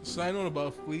 scarabs. Those. Side note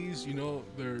about fleas,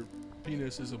 their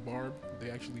penis is a barb. They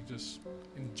actually just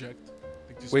inject.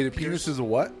 They just Wait, the pierce penis is a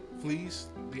what? fleas.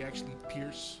 They actually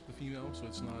pierce the female, so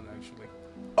it's not actually.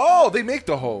 Oh, they make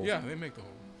the hole. Yeah, they make the hole.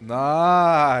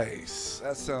 Nice.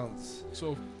 That sounds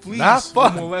So fleas Not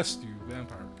fun. will molest you,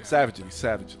 vampire. guy. savagely.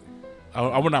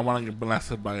 I would not want to get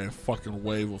blasted by a fucking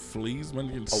wave of fleas, man.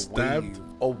 Getting stabbed.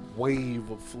 A wave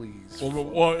of fleas.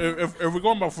 Well, if we're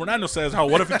going by Fernando says,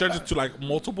 what if he turns into like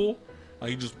multiple?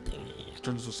 Like he just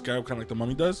turns into a scarab, kind of like the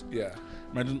mummy does. Yeah.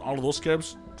 Imagine all of those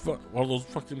scarabs, all those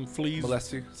fucking fleas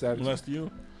Molest you, savage. molest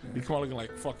you. You come out looking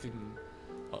like fucking.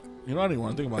 I don't even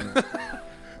want to think about it.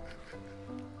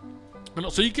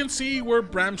 So you can see where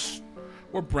Bram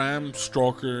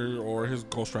Stoker or his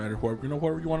Ghost Rider,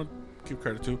 whoever you want to give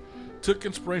credit to, took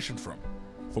inspiration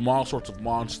from all sorts of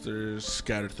monsters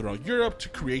scattered throughout Europe to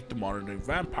create the modern day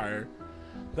vampire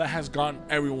that has gotten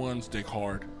everyone's dick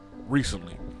hard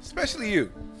recently. Especially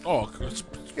you. Oh,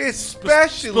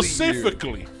 Especially you.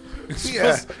 specifically.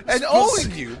 Yeah. And only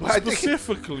you. But I think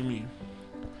Specifically me.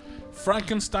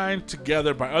 Frankenstein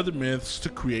together by other myths to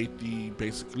create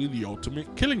basically the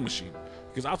ultimate killing machine.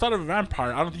 Because outside of a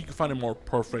vampire, I don't think you can find a more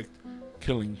perfect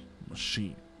killing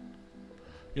machine.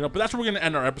 But that's where we're gonna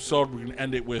end our episode. We're gonna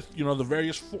end it with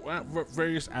the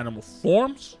various animal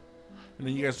forms, and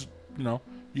then you guys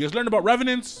learned about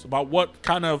Revenants, about what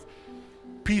kind of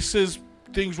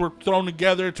things were thrown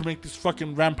together to make this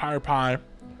fucking vampire pie.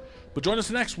 But join us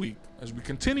next week as we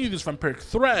continue this vampiric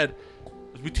thread,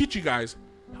 as we teach you guys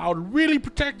how to really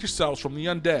protect yourselves from the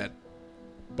undead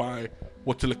by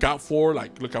what to look out for,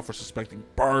 like look out for suspecting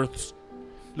births,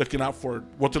 looking out for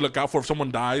what to look out for if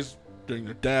someone dies during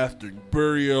their death, during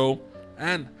burial,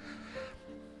 and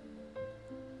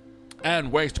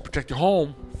ways to protect your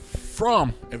home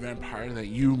from a vampire that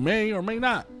you may or may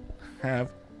not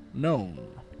have known.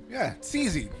 yeah, it's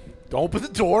easy. Don't open the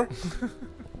door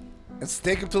and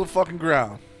stake him to the fucking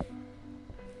ground.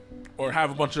 Or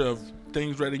have a bunch of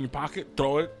things ready in your pocket,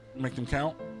 throw it, make them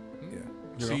count.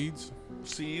 Yeah. Seeds,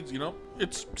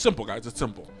 it's simple, guys. It's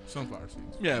simple. Sunflower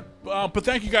seeds. Yeah, but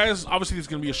thank you guys. Obviously, this is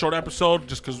going to be a short episode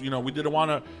just because, we didn't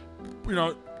want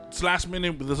to, it's last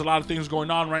minute. But there's a lot of things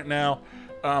going on right now.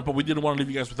 But we didn't want to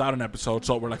leave you guys without an episode.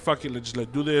 So we're like, fuck it. Let's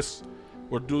do this.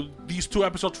 We'll do these 2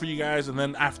 episodes for you guys. And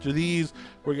then after these,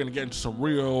 we're going to get into some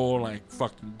real, like,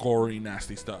 fucking gory,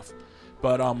 nasty stuff.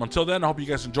 But until then, I hope you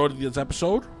guys enjoyed this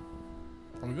episode.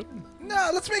 Are we good?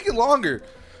 Nah, let's make it longer.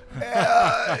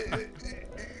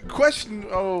 Question.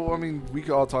 Oh, I mean, we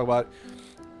could all talk about it.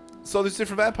 So there's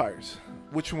different vampires.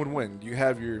 Which one would win? You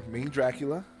have your main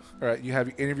Dracula. All right, you have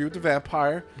your interview with the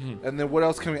vampire. And then what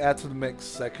else can we add to the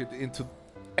mix that could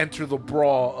enter the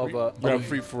brawl of a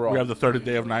free-for-all? We have the 30th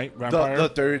Day of Night vampire. The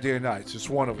 30th Day of Night. It's just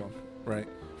one of them, right?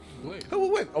 Blade. Who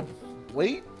will win? Oh,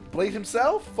 Blade? Blade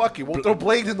himself? Fuck it. We'll throw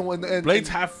Blade in the one. Blade's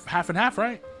half and half,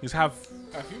 right? He's half.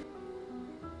 Half you?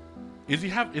 Is he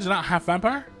half? Is it not half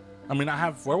vampire? I mean, not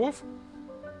half werewolf.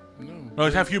 No,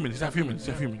 he's half human. He's half human. He's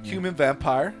half human. Yeah. Human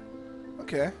vampire.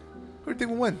 Okay. Who do you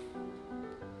think will win?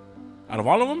 Out of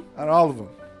all of them? Out of all of them.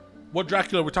 What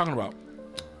Dracula are we talking about?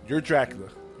 You're Dracula.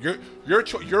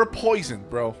 You're poison,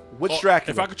 bro. Which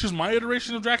Dracula? If I could choose my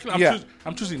iteration of Dracula,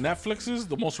 I'm choosing Netflix's,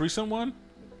 the most recent one.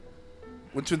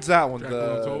 Which one's that one?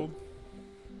 Dracula Untold?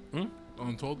 The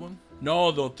Untold one?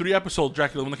 No, the 3-episode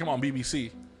Dracula when they came out on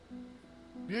BBC.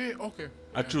 Yeah, okay.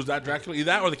 I choose that Dracula. Either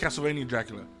that or the Castlevania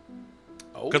Dracula.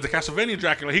 Oh. Because the Castlevania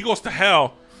Dracula, he goes to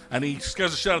hell and he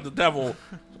scares the shit out of the devil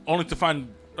only to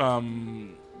find,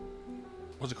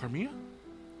 was it Carmilla?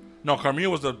 No, Carmilla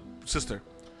was the sister.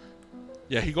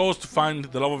 Yeah, he goes to find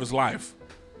the love of his life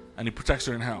and he protects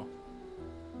her in hell.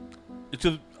 What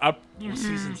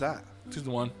season's that? Season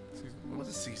 1. Was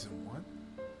it season 1?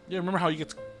 Yeah, remember how he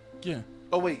gets, yeah.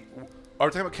 Oh, wait. Are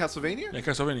we talking about Castlevania? Yeah,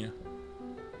 Castlevania.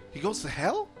 He goes to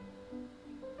hell?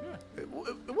 Yeah.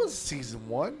 It was season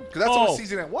 1. Because that's the only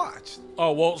season I watched.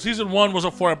 Oh, well, season 1 was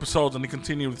 4 episodes and he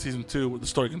continued with season 2 where the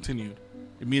story continued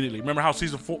immediately. Remember how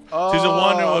season 1 it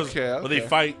was where they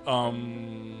fight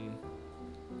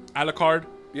Alucard?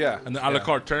 Yeah. And then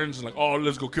Alucard turns and like, oh,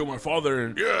 let's go kill my father.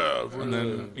 And, and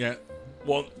then,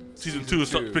 well, season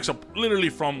 2 picks up literally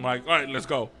from like, all right, let's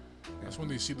go. That's when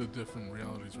they see the different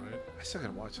realities, right? I still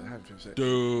gotta watch it. I haven't finished it.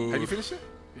 Dude. Have you finished it?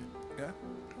 Yeah.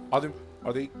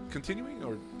 Are they continuing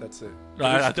or that's it?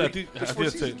 I think There's 4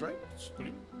 that's seasons, it. right?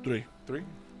 3. 3?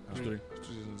 That's 3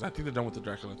 seasons. I think they're done with the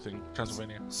Dracula thing.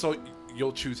 Transylvania. So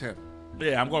you'll choose him?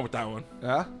 Yeah, I'm going with that one.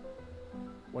 Yeah?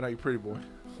 Why not you pretty boy?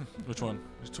 Which one?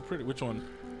 It's too pretty. Which one?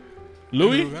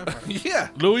 Louis? Yeah.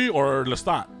 Louis or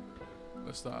Lestat?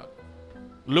 Let's start.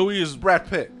 Louis is Brad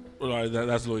Pitt.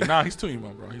 That's Louis. Nah, he's too emo,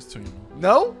 bro. He's too emo.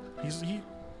 No? He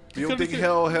You don't think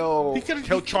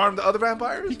he'll charm the other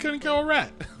vampires? He couldn't kill a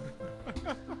rat.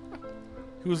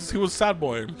 he was sad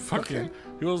boy. Fucking. Okay.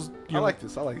 He was. I like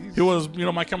this. He was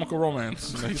My Chemical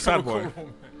Romance. He's sad boy.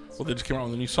 Well, they just came out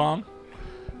with a new song.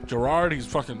 Gerard, he's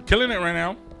fucking killing it right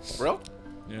now. Bro?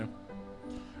 Yeah.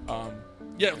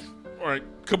 Yeah. All right.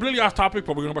 Completely off topic,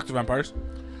 but we're going back to vampires.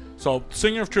 So,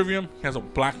 singer of Trivium, he has a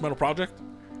black metal project.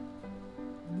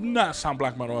 Not sound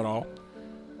black metal at all.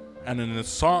 And in his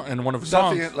song, in one of his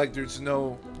songs, like there's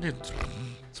no.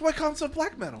 So why call it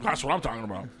black metal? That's what I'm talking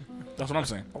about. That's what I'm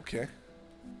saying. Okay.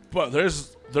 But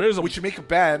there's a. We should make a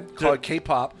band called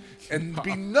K-pop and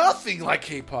be nothing like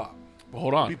K-pop. But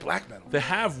hold on. Be black metal. They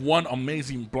have one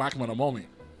amazing black metal moment,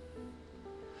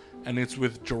 and it's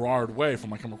with Gerard Way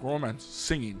from My Chemical Romance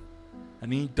singing,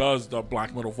 and he does the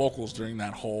black metal vocals during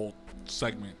that whole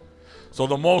segment. So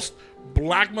the most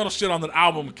black metal shit on that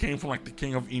album came from like the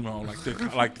king of emo, like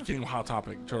the king of Hot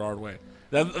Topic, Gerard Way.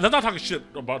 They're not talking shit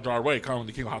about Gerard Way, calling him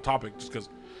the king of Hot Topic, just because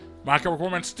My Chemical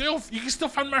Romance you can still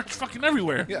find merch fucking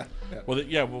everywhere. Yeah.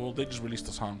 Well, they just released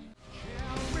the song.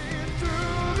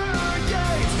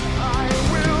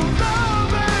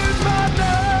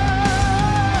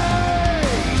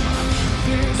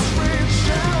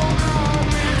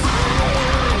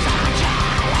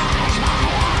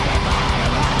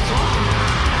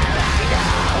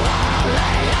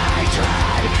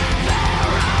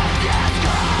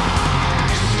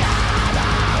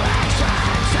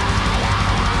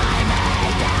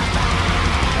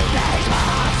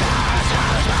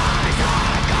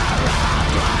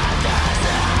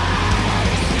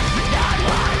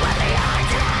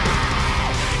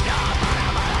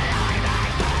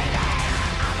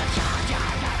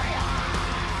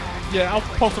 Yeah, I'll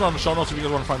post it on the show notes if you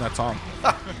guys want to find that song.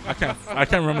 I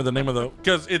can't remember the name of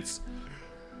because it's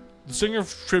the singer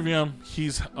of Trivium.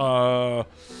 He's half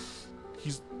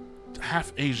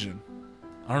Asian.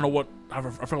 I don't know what I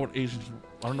forgot what Asian.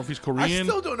 I don't know if he's Korean. I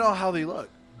still don't know how they look.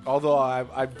 Although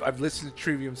I've listened to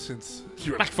Trivium since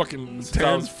you were like fucking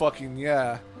 10. 10. Fucking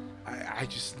yeah. I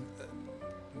just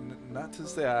not to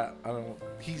say I don't know.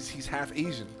 He's half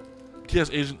Asian. He has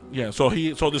Asian. Yeah. So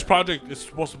this project is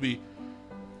supposed to be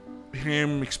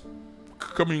him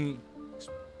coming,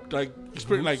 like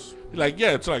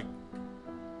it's like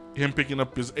him picking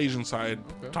up his Asian side,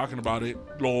 talking about it,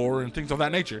 lore and things of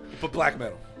that nature. But black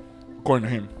metal. According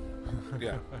to him.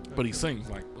 Yeah. But he sings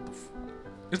like, what the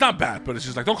it's not bad, but it's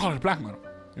just like, don't call it black metal.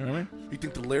 You know what I mean? You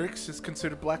think the lyrics is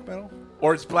considered black metal,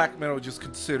 or is black metal just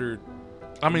considered?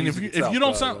 I mean, if music you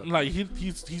don't itself, sound like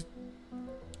he's.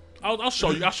 I'll show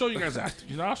you. I'll show you guys after.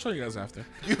 I'll show you guys after.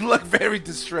 You look very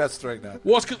distressed right now.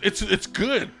 Well, it's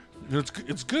good.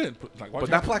 It's good, but like, But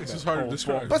not black This is metal. hard to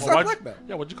describe. But it's not black metal.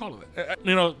 Yeah, what'd you call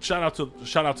it? Shout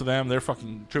out to them. They're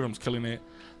fucking Trivium's killing it.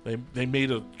 They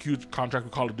made a huge contract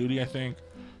with Call of Duty, I think.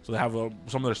 So they have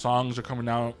some of their songs are coming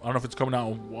out. I don't know if it's coming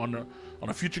out on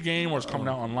a future game or it's coming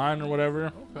out online or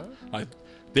whatever. Okay. Like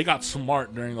they got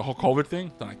smart during the whole COVID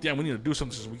thing. They're like, damn, we need to do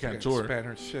something since we can't tour. Expand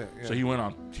her shit. Yeah. So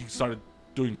he started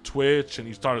doing Twitch and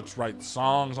he started to write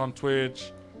songs on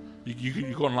Twitch.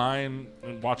 You go online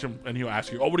and watch him and he'll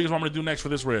ask you, oh, what do you guys want me to do next for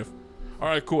this riff? All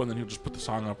right, cool. And then he'll just put the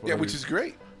song up. Yeah, which is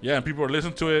great. Yeah, and people are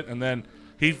listening to it. And then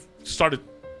he started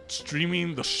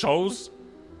streaming the shows.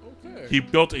 Okay. He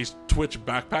built a Twitch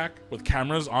backpack with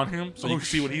cameras on him so you can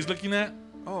see what he's looking at.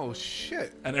 Oh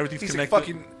shit! And everything's He's connected.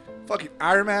 like fucking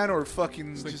Iron Man or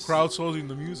fucking It's like just crowdsourcing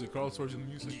the music. Crowdsourcing the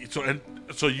music.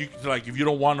 So you like if you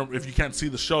don't want to, if you can't see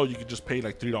the show, you could just pay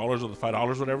like $3 or the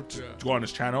 $5 whatever to go on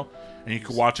his channel, and you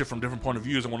can watch it from different point of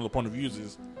views. And one of the point of views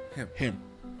is him.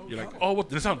 You're like, oh, what?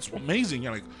 This sounds amazing.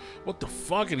 You're like, what the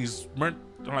fuck? And I'm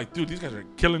like, dude, these guys are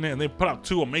killing it, and they put out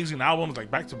 2 amazing albums like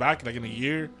back to back, like in a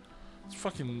year. It's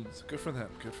fucking good for them.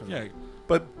 Good for them. yeah.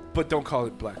 But don't call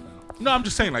it black metal. No, I'm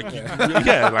just saying like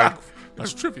yeah, like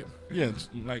That's trivia. yeah, it's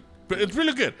like, but it's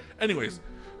really good. Anyways,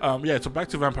 yeah. So back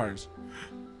to vampires.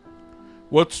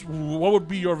 What would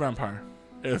be your vampire?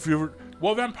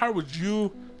 What vampire would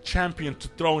you champion to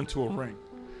throw into a ring?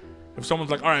 If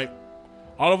someone's like, all right,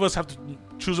 all of us have to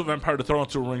choose a vampire to throw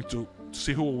into a ring to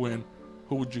see who will win,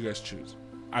 who would you guys choose?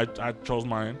 I chose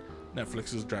mine.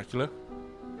 Netflix's Dracula.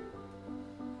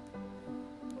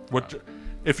 What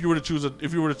if you were to choose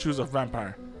a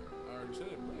vampire? I already said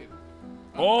it, Blade.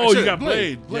 Oh, you got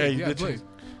Blade. Blade. Yeah, Yeah, you did. Blade.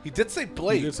 He did say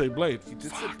Blade. He did say Blade. He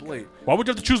did say Blade. Why would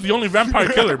you have to choose the only vampire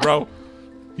killer, bro?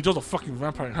 He chose a fucking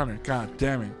vampire hunter. God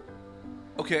damn it.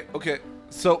 Okay.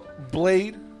 So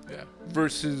Blade Yeah.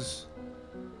 versus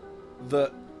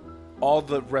all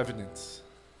the Revenants,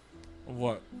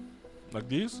 What? Like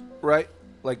these? right?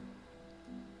 Like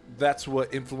that's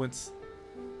what influenced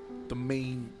the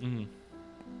main Mm-hmm.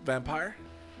 vampire.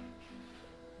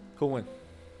 Who'll win?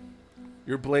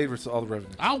 Your Blade versus all the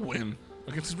Revenants. I'll win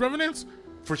against the Revenants.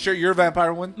 For sure, your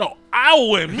vampire win. No,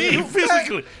 I'll win. Me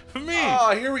physically. For me,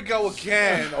 Oh, here we go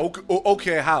again.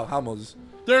 Okay, how Moses?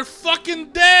 they're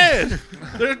fucking dead.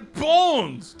 They're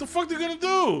bones. The fuck they gonna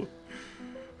do?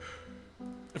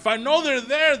 If I know they're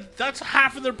there, that's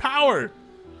half of their power.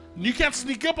 You can't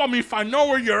sneak up on me if I know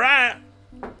where you're at.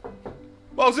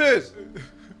 Moses.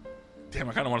 Damn,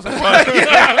 I kind of want to say what?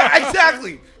 Yeah,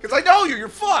 exactly. Because I know you. You're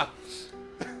fucked.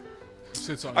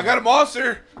 Sits on I got a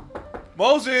monster.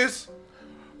 Moses.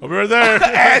 I'll be right there.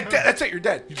 And that's it. You're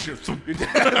dead. You just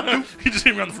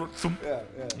hit me on the front.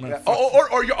 Yeah.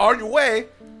 Or you're on your way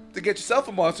to get yourself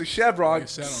a monster chevron. You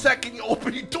sat on it. Second you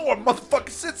open your door, motherfucker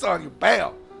sits on you.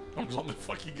 Bam. I'm just on the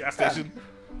fucking gas station.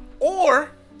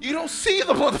 Or you don't see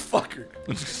the motherfucker.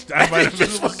 Just stand by And the they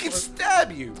just fucking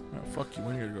stab you. Oh, fuck you.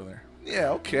 When are you gonna go there?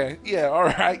 Yeah, okay. Yeah, all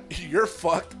right. You're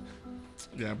fucked.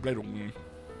 Yeah, Blade will win.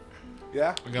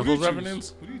 Yeah? Against those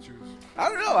Revenants? Who do you choose? I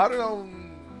don't know.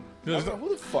 Who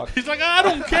the fuck? He's like, I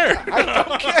don't care. I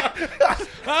don't care.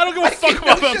 I don't give a I fuck give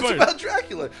about no shits vampires. about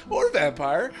Dracula or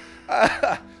vampire.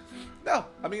 No,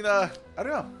 I mean, I don't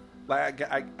know. Like,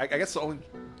 I guess the only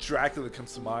Dracula that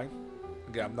comes to mind.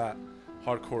 Again, I'm not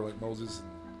hardcore like Moses.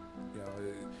 And, you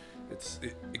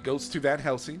know, it goes to Van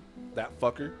Helsing, that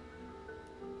fucker,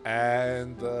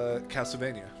 and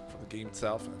Castlevania from the game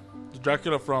itself. And, The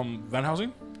Dracula from Van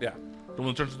Helsing? yeah, The one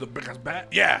that turns into the big ass bat?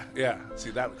 yeah. See,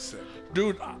 that looks sick.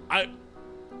 Dude, a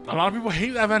lot of people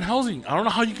hate that Van Helsing. I don't know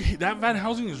how you can hate that. Van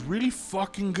Helsing is really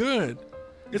fucking good.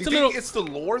 It's Do a you little. think it's the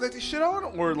lore that they shit on,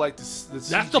 or like the That's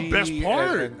the CG best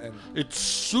part. and It's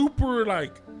super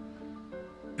like.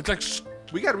 It's like.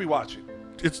 we got to rewatch it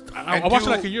It's. I And watched it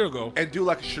do- like a year ago. and do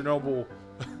like a Chernobyl,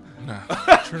 Nah.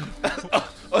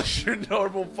 a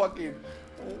Chernobyl fucking.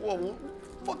 What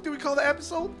fuck do we call the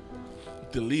episode?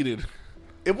 Deleted.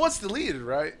 It was deleted,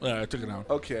 right? Yeah, I took it out.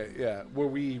 Okay, yeah. Where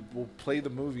we will play the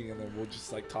movie and then we'll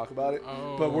just like talk about it.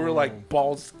 Oh. But we're like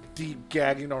balls deep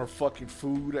gagging our fucking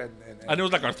food and I know it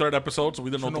was like our third episode, so we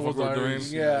didn't know what the fuck we were doing.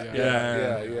 Chernobyl yeah,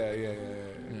 Yeah. yeah, Yeah.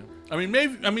 yeah. I mean,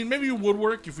 maybe it would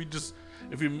work if we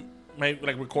made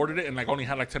like recorded it and like only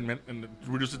had like 10 minutes and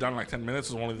reduced it down to like 10 minutes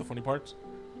is only the funny parts.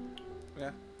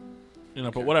 Yeah. You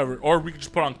know, but whatever. Or we could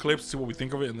just put on clips, see what we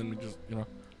think of it, and then we just, you know.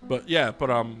 But yeah,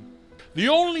 the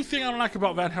only thing I don't like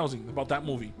about Van Helsing, about that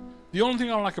movie, the only thing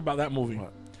I don't like about that movie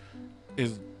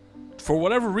is, for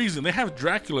whatever reason, they have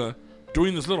Dracula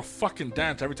doing this little fucking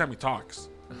dance every time he talks.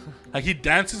 Like he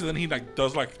dances and then he like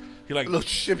does like he like little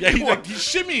shimmy. Yeah, he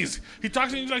shimmies. He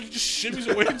talks and he's like he just shimmies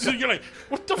away. So you're like,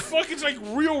 what the fuck? It's like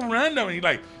real random. And he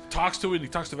like talks to it. And he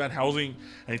talks to Van Helsing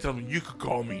and he tells him, "You could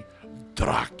call me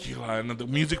Dracula." And then the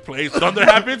music plays, thunder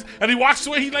happens, and he walks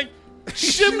away. He like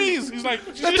shimmies. He's like,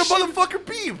 let the motherfucker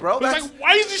be, bro. He's like,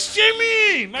 why is he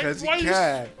shimmying? Like, because why he is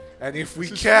can. And if we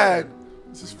This is can,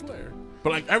 This is flair.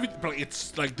 But like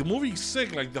it's like the movie's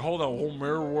sick. Like the whole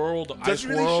mirror world, the does ice it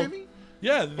really world. shimmy?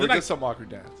 Yeah, Or they're like, does some awkward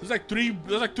dance? there's like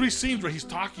three scenes where he's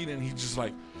talking and he's just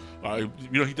like, you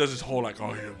know, he does this whole like,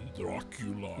 I am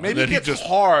Dracula. Maybe and he then gets just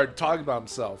hard talking about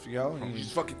himself, you know?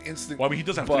 He's fucking instant. Well, I mean, he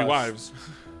does have buzz. 3 wives.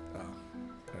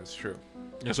 That's true.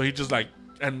 Yeah, so he just like,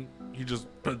 and he just,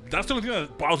 but that's the only thing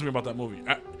that bothers me about that movie.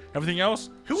 Everything else,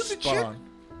 Who was the spot chick? on.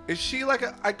 Is she like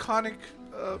an iconic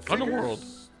figure? Underworld.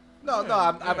 No,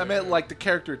 I meant like the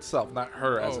character itself, not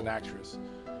her as an Oh. actress.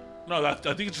 No, I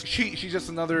think it's just, She's just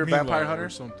another Mila vampire hunter? or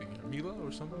something. Mila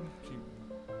or something.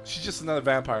 She's just another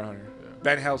vampire hunter. Yeah.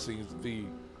 Van Helsing is the...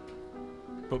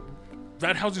 but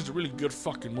Van Helsing's a really good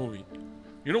fucking movie.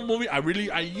 You know what movie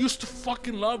I used to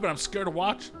fucking love, but I'm scared to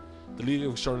watch? The League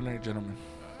of Extraordinary Gentlemen.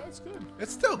 That's good.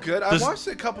 It's still good. I watched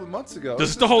it a couple of months ago.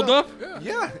 Does it still hold up? Yeah.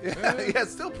 Yeah,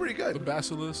 it's still pretty The good.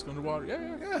 basilisk underwater.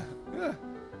 Yeah.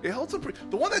 It holds up pretty...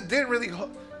 The one that didn't really...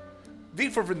 V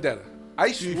for Vendetta. I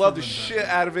used to V love for the Vendetta. shit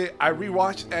out of it. I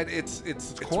rewatched and it's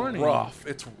corny. rough.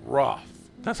 It's rough.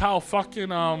 That's how fucking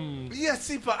Yeah,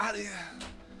 see, but I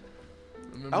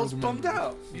was bummed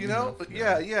out, you know?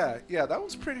 Yeah. That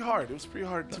was pretty hard. It was pretty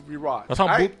hard to rewatch. That's how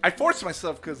I forced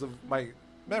myself because of my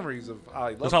memories of how I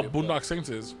loved that's how it. but Boondock Saints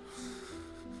is.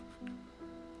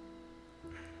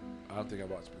 I don't think I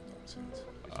watched Boondock Saints.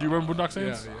 Do you remember Boondock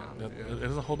Saints? yeah. It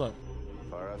doesn't hold up.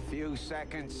 For a few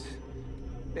seconds,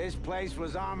 this place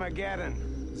was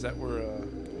Armageddon. Is that where?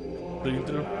 Bleeding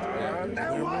through.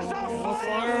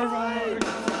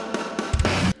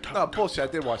 No, bullshit. I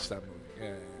did watch that movie. Yeah.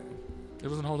 It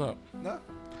doesn't hold up. No.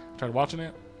 Tried watching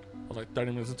it. I was like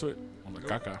 30 minutes into it. I'm like,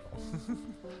 caca.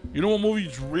 You know what movie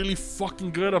is really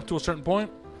fucking good up to a certain point?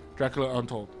 Dracula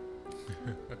Untold.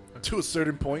 To a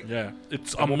certain point. Yeah,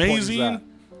 it's At what point is amazing that?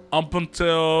 up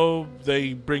until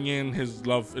they bring in his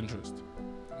love interest,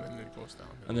 And then it goes down.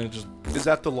 and then it just Is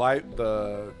that the one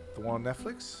on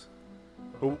Netflix?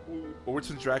 Or what's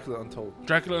in Dracula Untold?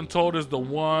 Dracula Untold is the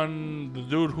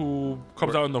dude who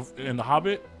comes out in the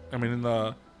Hobbit. I mean in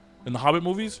the Hobbit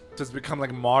movies. Does it become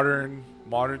like modern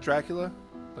Dracula,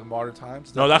 like modern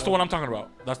times? No, that's the one I'm talking about.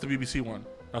 That's the BBC one.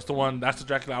 That's the one. That's the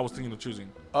Dracula I was thinking of choosing.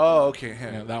 Oh, okay.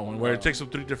 Yeah, that one where it takes them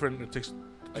three different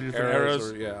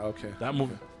eras. Or, yeah, okay. That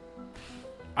movie.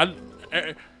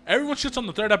 Everyone shits on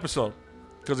the third episode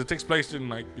because it takes place in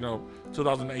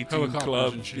 2018 Helicopters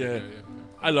club. and shit. Yeah.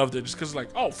 I loved it just because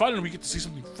finally we get to see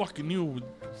something fucking new with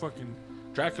fucking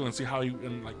Dracula and see how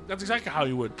that's exactly how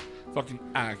he would fucking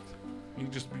act.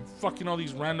 He'd just be fucking all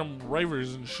these random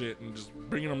ravers and shit and just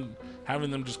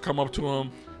having them just come up to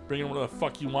him, bringing him whatever the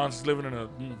fuck he wants. He's living in a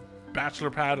bachelor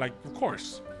pad, of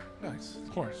course. Nice.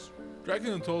 Of course.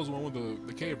 Dracula Untold is the one with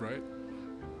the cave, right?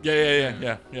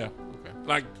 Yeah. Okay.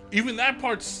 Like even that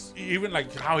part's even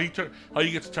how he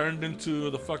gets turned into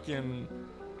the fucking.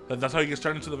 That's how he gets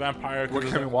turned into the vampire. Where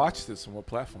can we watch this? On what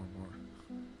platform?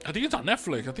 I think it's on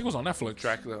Netflix. I think it was on Netflix.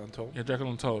 Dracula Untold. Yeah,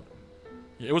 Dracula Untold.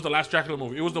 Yeah, it was the last Dracula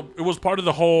movie. It was part of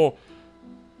the whole.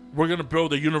 We're gonna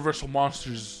build a Universal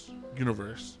Monsters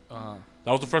universe.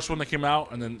 That was the first one that came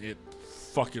out, and then it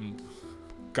fucking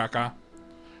caca.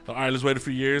 All right, let's wait a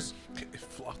few years. It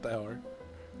flopped that hard.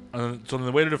 So then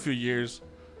they waited a few years,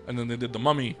 and then they did the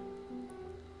Mummy,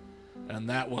 and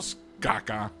that was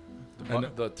caca.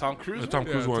 The Tom Cruise. The Tom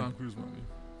Cruise one. Tom Cruise movie.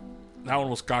 That one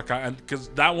was caca, and because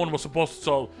that one was supposed to.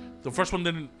 So the first one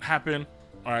didn't happen.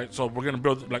 All right, so we're gonna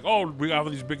build we have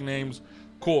these big names,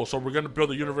 cool. So we're gonna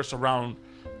build a universe around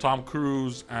Tom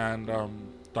Cruise and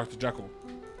Dr. Jekyll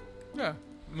Yeah,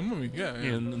 the movie. Yeah.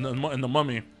 in the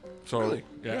Mummy. So Really?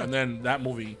 yeah, and then that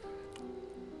movie,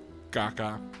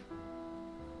 caca.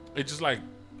 It's just they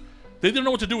didn't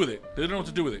know what to do with it.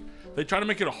 They try to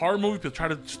make it a horror movie,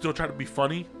 but still try to be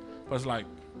funny. But it's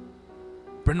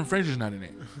Brendan Fraser's not in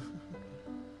it.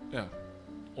 Yeah,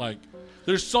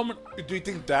 there's so many. Do you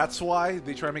think that's why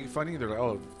they try to make it funny? They're like,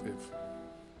 oh,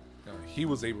 if he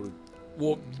was able to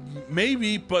Well,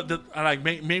 maybe, but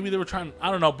maybe they were trying.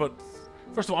 I don't know, but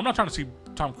first of all, I'm not trying to see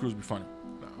Tom Cruise be funny.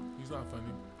 No, he's not funny.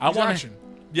 I He's want action. him.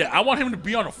 Yeah, I want him to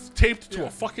be on a taped to Yeah. a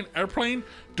fucking airplane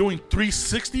doing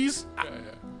 360s. Yeah.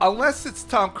 Unless it's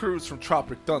Tom Cruise from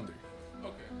Tropic Thunder.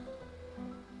 Okay.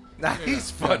 Now he's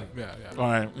funny. Yeah. All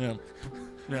right,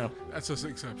 yeah. That's just an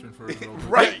exception for a little bit.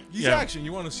 Right. Yeah, he's Yeah. action.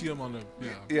 You want to see him on the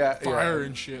Yeah, fire yeah.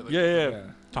 and shit. Like, Yeah.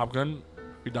 Top Gun.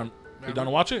 You done? You done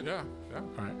to watch it? Yeah. All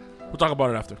right. We'll talk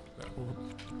about it after.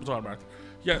 We'll talk about it after.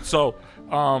 Yeah. So,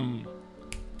 what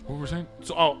were we saying?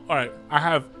 So, all right. I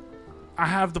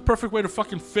have the perfect way to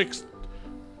fucking fix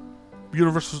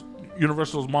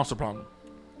Universal's monster problem.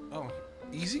 Oh,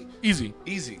 easy? Easy.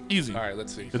 All right,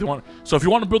 let's see. If you want, so if you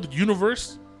want to build a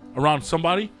universe around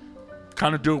somebody,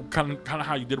 kind of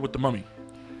how you did with the Mummy,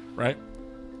 right?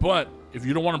 But if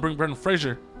you don't want to bring Brendan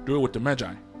Fraser, do it with the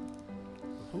Magi.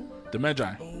 Who? The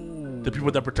Magi, the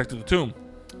people that protected the tomb,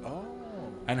 Oh.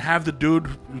 and have the dude,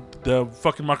 the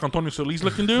fucking Marco Antonio Solis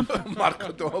looking dude,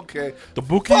 Okay. the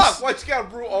bookies, Fuck, what you got,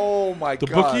 bro? Oh my the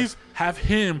god. bookies, have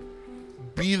him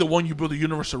be the one you build the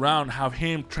universe around. Have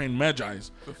him train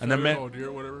Magi's, and then or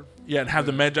whatever. yeah, and have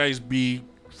the Magi's be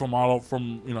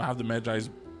have the Magi's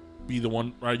be the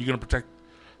one, right? You're gonna protect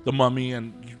the Mummy,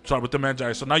 and you start with the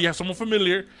Magi. So now you have someone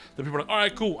familiar that people are like, all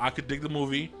right, cool, I could dig the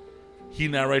movie. He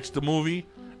narrates the movie,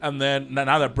 and then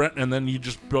now that Brent, and then you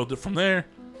just build it from there.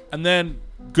 And then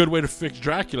good way to fix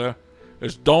Dracula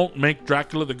is don't make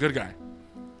Dracula the good guy.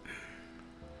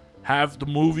 Have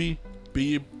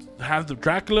the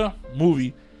Dracula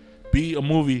movie be a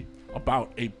movie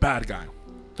about a bad guy.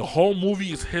 The whole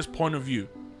movie is his point of view,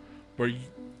 where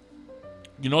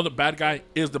you know the bad guy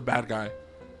is the bad guy.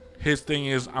 His thing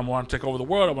is, I want to take over the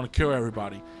world. I want to kill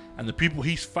everybody, and the people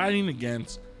he's fighting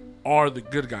against are the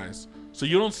good guys. So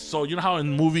you know how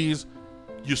in movies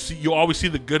you always see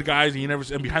the good guys,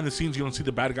 and behind the scenes you don't see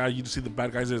the bad guy. You just see the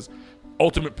bad guys'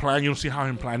 ultimate plan. You don't see how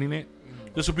him planning it.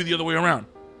 This would be the other way around.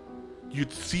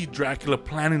 You'd see Dracula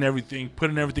planning everything,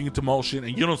 putting everything into motion,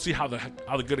 and you don't see how the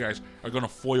good guys are gonna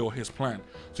foil his plan.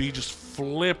 So you just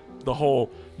flip the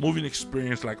whole moving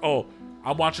experience. Like, oh,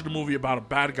 I'm watching a movie about a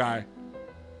bad guy,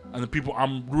 and the people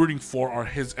I'm rooting for are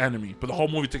his enemy. But the whole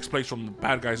movie takes place from the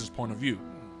bad guy's point of view.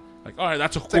 Like, all right,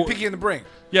 that's a It's cool. like Pinky in the Brain.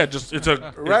 Yeah, just it's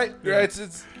a Right?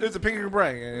 It's a Pinky in the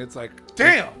Brain, and it's like,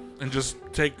 damn. and just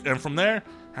take, and from there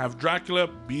have Dracula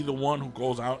be the one who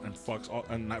goes out and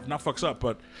not fucks up,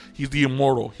 but he's the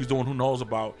immortal. He's the one who knows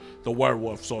about the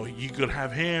werewolf. So you could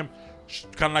have him,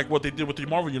 kind of like what they did with the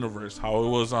Marvel universe. How it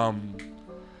was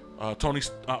Tony,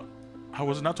 how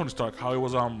was it not Tony Stark? How it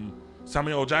was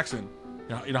Samuel L. Jackson.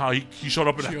 You know how he showed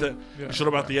up at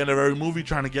the end of every movie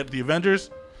trying to get the Avengers.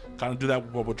 Kind of do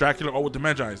that with Dracula or with the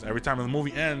Magi's. Every time the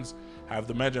movie ends, have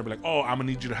the Magi be like, "Oh, I'm gonna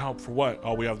need you to help for what?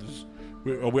 Oh, we have this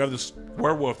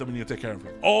werewolf that we need to take care of."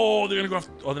 Like, oh, they're gonna go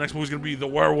after, the next movie's gonna be the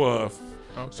werewolf.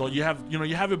 Okay. So you have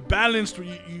it balanced.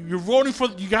 You're voting for,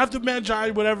 you have the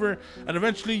Magi, whatever, and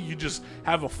eventually you just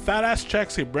have a fat ass check.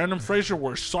 Say, Brendan Fraser,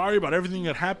 we're sorry about everything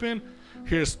that happened.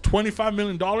 Here's $25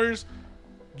 million.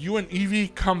 You and Evie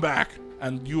come back.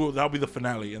 And that'll be the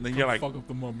finale, and then you're like, fuck up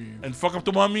the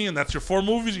Mummy, and that's your 4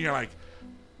 movies, and you're like,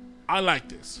 I like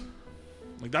this.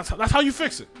 Like that's how you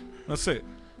fix it. That's it.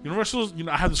 Universal's,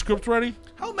 I have the script ready.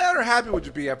 How mad or happy would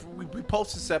you be after we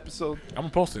post this episode? I'm gonna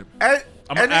post it. And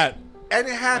it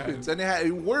happens,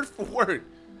 word for word.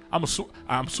 I'm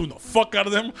suing the fuck out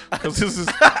of them because this is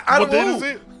What date is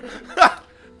it?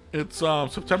 It's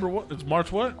September what? It's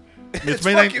March what? It's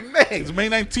May. It's May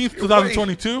 19th,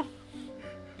 2022.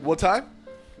 What time?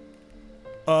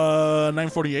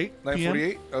 9:48.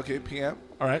 9:48. Okay, PM.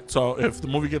 All right. So if the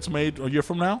movie gets made a year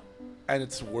from now, and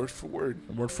it's word for word,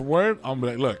 I'm gonna be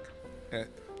like, look,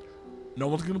 no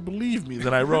one's gonna believe me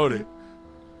that I wrote it.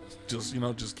 Just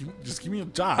give me a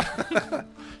job.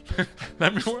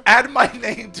 Let me work. Add my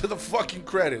name to the fucking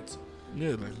credits.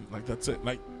 Yeah, like that's it.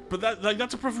 But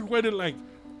that's a perfect way to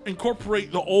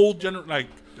incorporate the old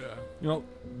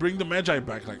bring the Magi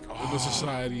back. Like the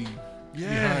society.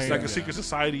 Yeah, it's like a secret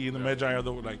society, and the Magi are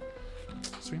the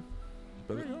see.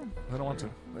 But I don't want to.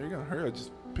 There you go. Hurry, I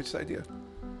just pitched the idea.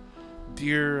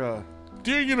 Dear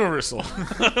Universal,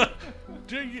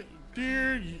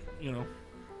 dear,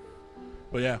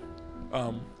 But yeah,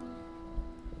 all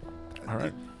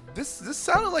right. This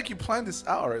sounded like you planned this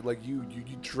out, right? Like you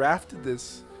drafted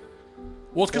this.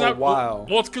 Well, it's for a while.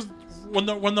 Well, it's because when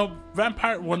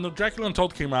the Dracula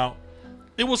Untold came out,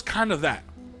 it was kind of that.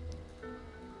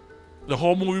 The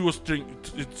whole movie was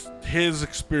it's his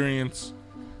experience,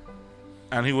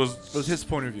 and it was his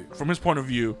point of view. From his point of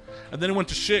view, and then it went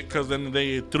to shit because then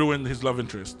they threw in his love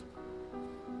interest.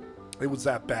 It was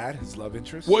that bad. His love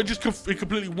interest. Well, it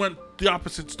completely went the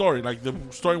opposite story. Like the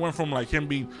story went from like him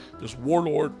being this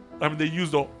warlord. I mean, they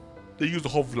used the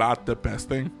whole Vlad the best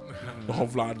thing, the whole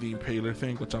Vlad the Impaler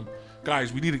thing. Which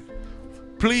guys, we need to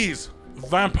please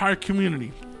vampire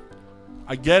community.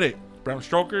 I get it. Bram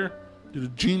Stoker did a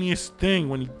genius thing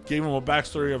when he gave him a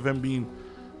backstory of him being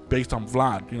based on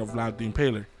Vlad. Vlad the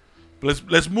Impaler. But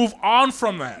let's move on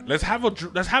from that. Let's have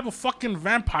a fucking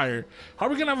vampire. How are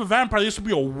we gonna have a vampire that used to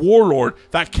be a warlord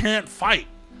that can't fight?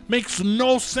 Makes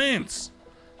no sense.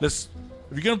 If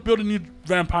you're gonna build a new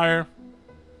vampire,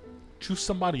 choose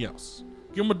somebody else.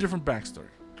 Give him a different backstory.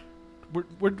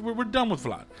 We're done with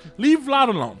Vlad. Leave Vlad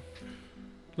alone.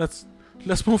 Let's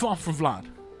move on from Vlad.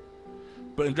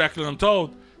 But in Dracula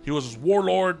Untold, he was this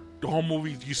warlord. The whole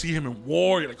movie, you see him in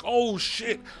war. You're like, oh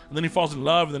shit, and then he falls in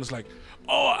love, and then it's like,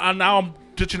 oh, and now I'm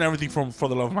ditching everything for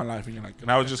the love of my life. And you're like, and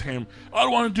now it's just him. I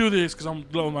don't want to do this because I'm in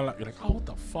love of my life. You're like, oh, what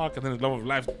the fuck? And then his love of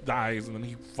life dies, and then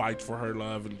he fights for her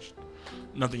love, and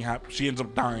nothing happens. She ends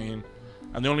up dying,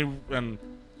 and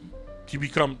he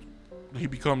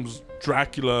becomes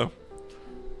Dracula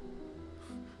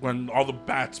when all the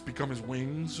bats become his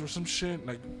wings or some shit.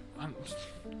 Like,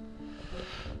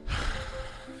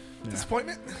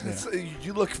 disappointment.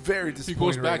 You look very disappointed. He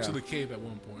goes back right to now. the cave at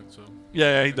one point. So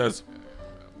yeah, he does.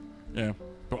 Yeah,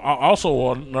 but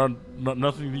also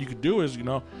nothing that you could do is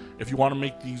if you want to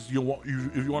make these if you want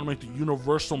to make the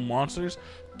universal monsters,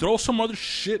 throw some other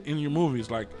shit in your movies.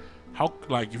 Like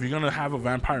if you're gonna have a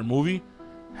vampire movie,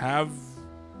 throw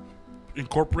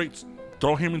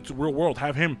him into real world.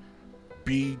 Have him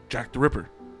be Jack the Ripper.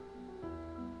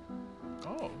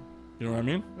 oh You know what I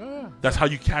mean? yeah, That's how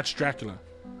you catch Dracula.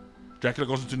 Dracula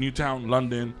goes into Newtown,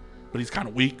 London, but he's kind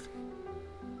of weak.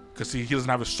 Because he doesn't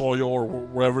have a soil or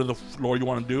wherever the floor you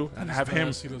want to do, and have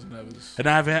him, he doesn't have his. and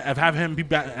have him be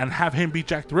back, and have him be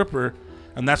Jack the Ripper,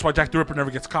 and that's why Jack the Ripper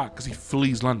never gets caught because he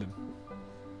flees London.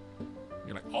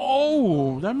 You're like,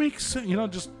 oh, that makes sense.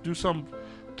 Just do some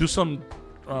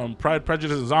Pride,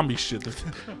 Prejudice, and Zombie shit.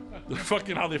 The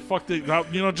fucking how they fucked it.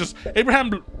 Just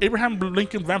Abraham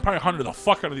Lincoln Vampire Hunter the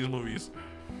fuck out of these movies.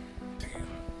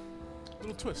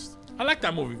 Little twist. I like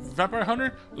that movie. Vampire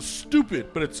Hunter was stupid,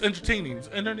 but it's entertaining.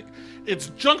 It's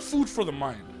junk food for the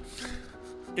mind.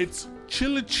 It's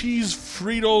chili cheese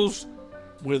Fritos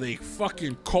with a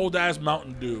fucking cold ass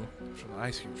Mountain Dew. From the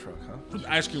ice cream truck, huh? From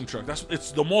the ice cream truck.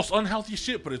 It's the most unhealthy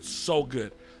shit, but it's so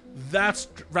good. That's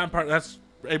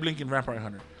Abe Lincoln Vampire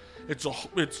Hunter.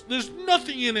 There's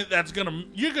nothing in it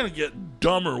you're gonna get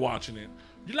dumber watching it.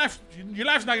 Your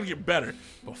life's not gonna get better,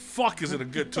 but fuck, is it a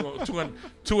good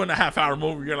 2.5 hour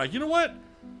movie? You're like, you know what?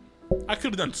 I could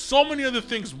have done so many other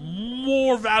things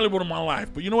more valuable to my life,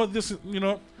 but you know what? This is,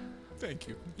 Thank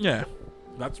you. yeah,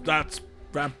 that's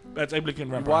Abe Lincoln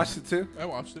You Vampire. watched it too? I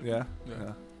watched it. Yeah.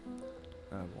 Yeah.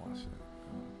 I've watched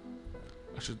it.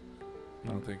 I should. I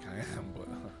don't think I am, but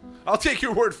I'll take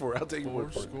your word for it. 4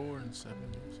 it. score and 7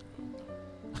 years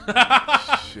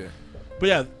ago. Shit.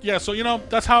 But yeah. So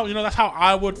that's how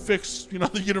I would fix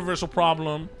the universal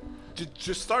problem.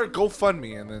 Just start a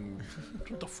GoFundMe and then.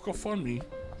 What the fuck fund me?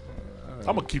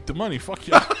 I'm gonna keep the money. Fuck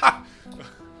you.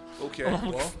 Okay. I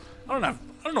Well,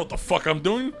 don't know what the fuck I'm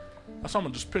doing. That's how I'm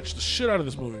gonna just pitch the shit out of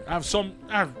this movie.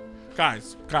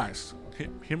 Guys,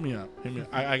 hit me up.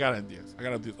 I got ideas.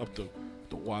 Up the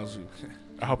wazoo.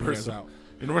 I help you guys out.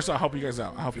 Universal, I'll help you guys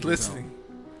out. I help you guys out. listening.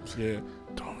 Yeah.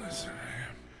 Don't listen.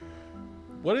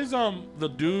 What is the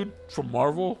dude from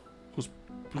Marvel who's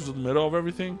in the middle of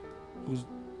everything? Who's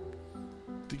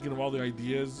thinking of all the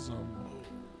ideas?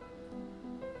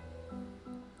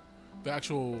 The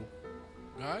actual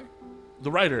guy,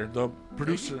 The writer, the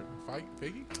producer.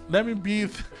 Feige? Let me be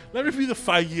the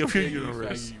Feige of your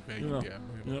universe. Feige,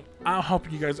 yeah. I'll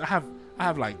help you guys. I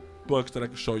have like books that I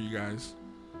can show you guys.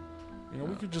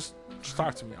 We could just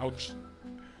talk to me. I'll just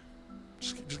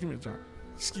give me a job.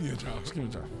 Just give me a job. Just give me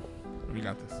a job. We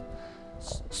got this.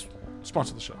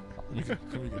 Sponsor the show. We good.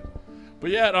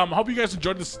 But yeah, I hope you guys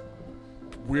enjoyed this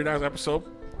weird ass episode.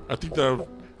 I think the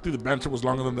banter was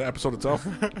longer than the episode itself.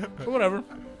 But whatever.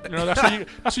 That's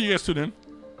what you guys tuned in.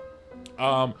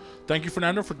 Thank you,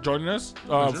 Fernando, for joining us.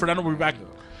 Fernando will be back.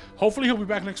 Hopefully he'll be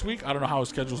back next week. I don't know how his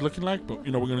schedule's looking like, but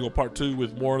we're gonna go part 2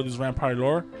 with more of this vampire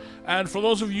lore. And for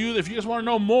those of you, if you guys want to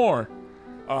know more,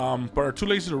 but are too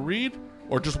lazy to read,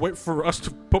 or just wait for us to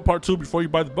put part 2 before you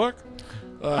buy the book,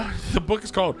 the book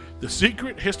is called The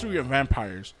Secret History of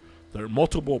Vampires. There are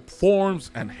multiple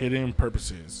forms and hidden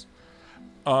purposes.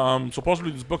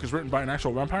 Supposedly this book is written by an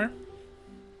actual vampire.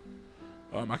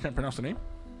 I can't pronounce the name.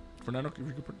 Fernando, if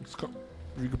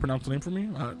you could pronounce the name for me.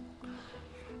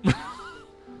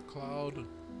 Cloud.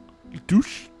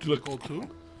 Douche. Cold 2.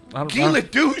 Gila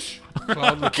douche.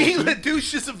 Cloud Gila Nickel 2.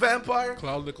 douche is a vampire.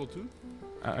 Cloud Nickel 2.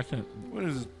 I can't. What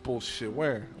is this bullshit?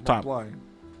 Where? I'm Top. blind.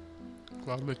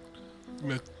 Cloud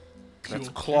Nickel. That's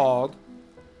Claude.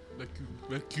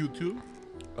 Q2.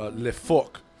 Le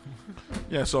Fuck.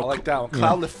 Yeah, so I like that one.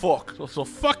 Cloud Le Fuck. So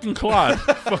fucking Claude.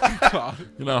 Fucking Cloud.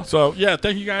 You know. So yeah,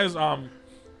 thank you guys.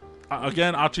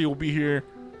 Again, Archie will be here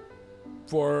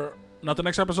for not the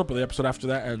next episode, but the episode after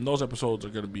that, and those episodes are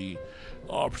gonna be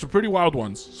some pretty wild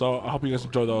ones. So I hope you guys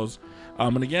enjoy those.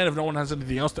 And again, if no one has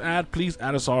anything else to add, please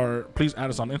add us on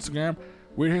Instagram.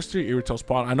 Weird History, Eerie Tales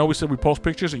Pod. I know we said we post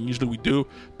pictures, and usually we do,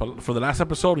 but for the last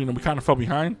episode, we kind of fell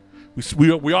behind.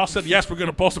 We all said yes, we're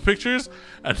gonna post the pictures,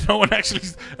 and no one actually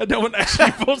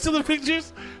posted the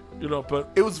pictures. You know, but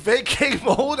It was vacay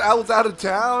mode. I was out of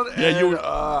town. Yeah, and, you were-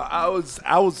 I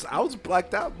was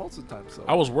blacked out most of the time. So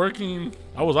I was working.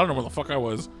 I don't know where the fuck I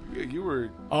was. you were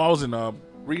Oh, I was in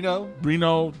Reno,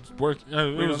 Reno work. It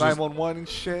Reno was just- 911 and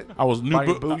shit. I was new Buying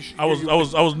boot. booze. I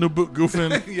was new boot goofing.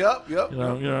 Yep. You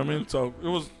know what I mean? So it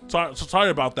was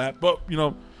sorry about that. But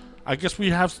I guess we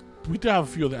do have a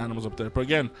few of the animals up there. But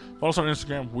again, follow us on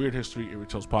Instagram, Weird History, Eerie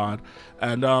Tales Pod.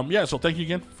 And yeah, so thank you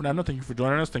again, Fernando. Thank you for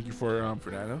joining us. Thank you for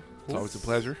Fernando, it's always a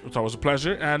pleasure. It's always a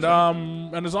pleasure. And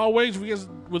as always, if you guys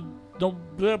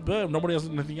nobody has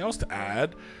anything else to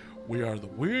add, we are the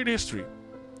Weird History,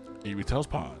 Eerie Tales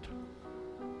Pod.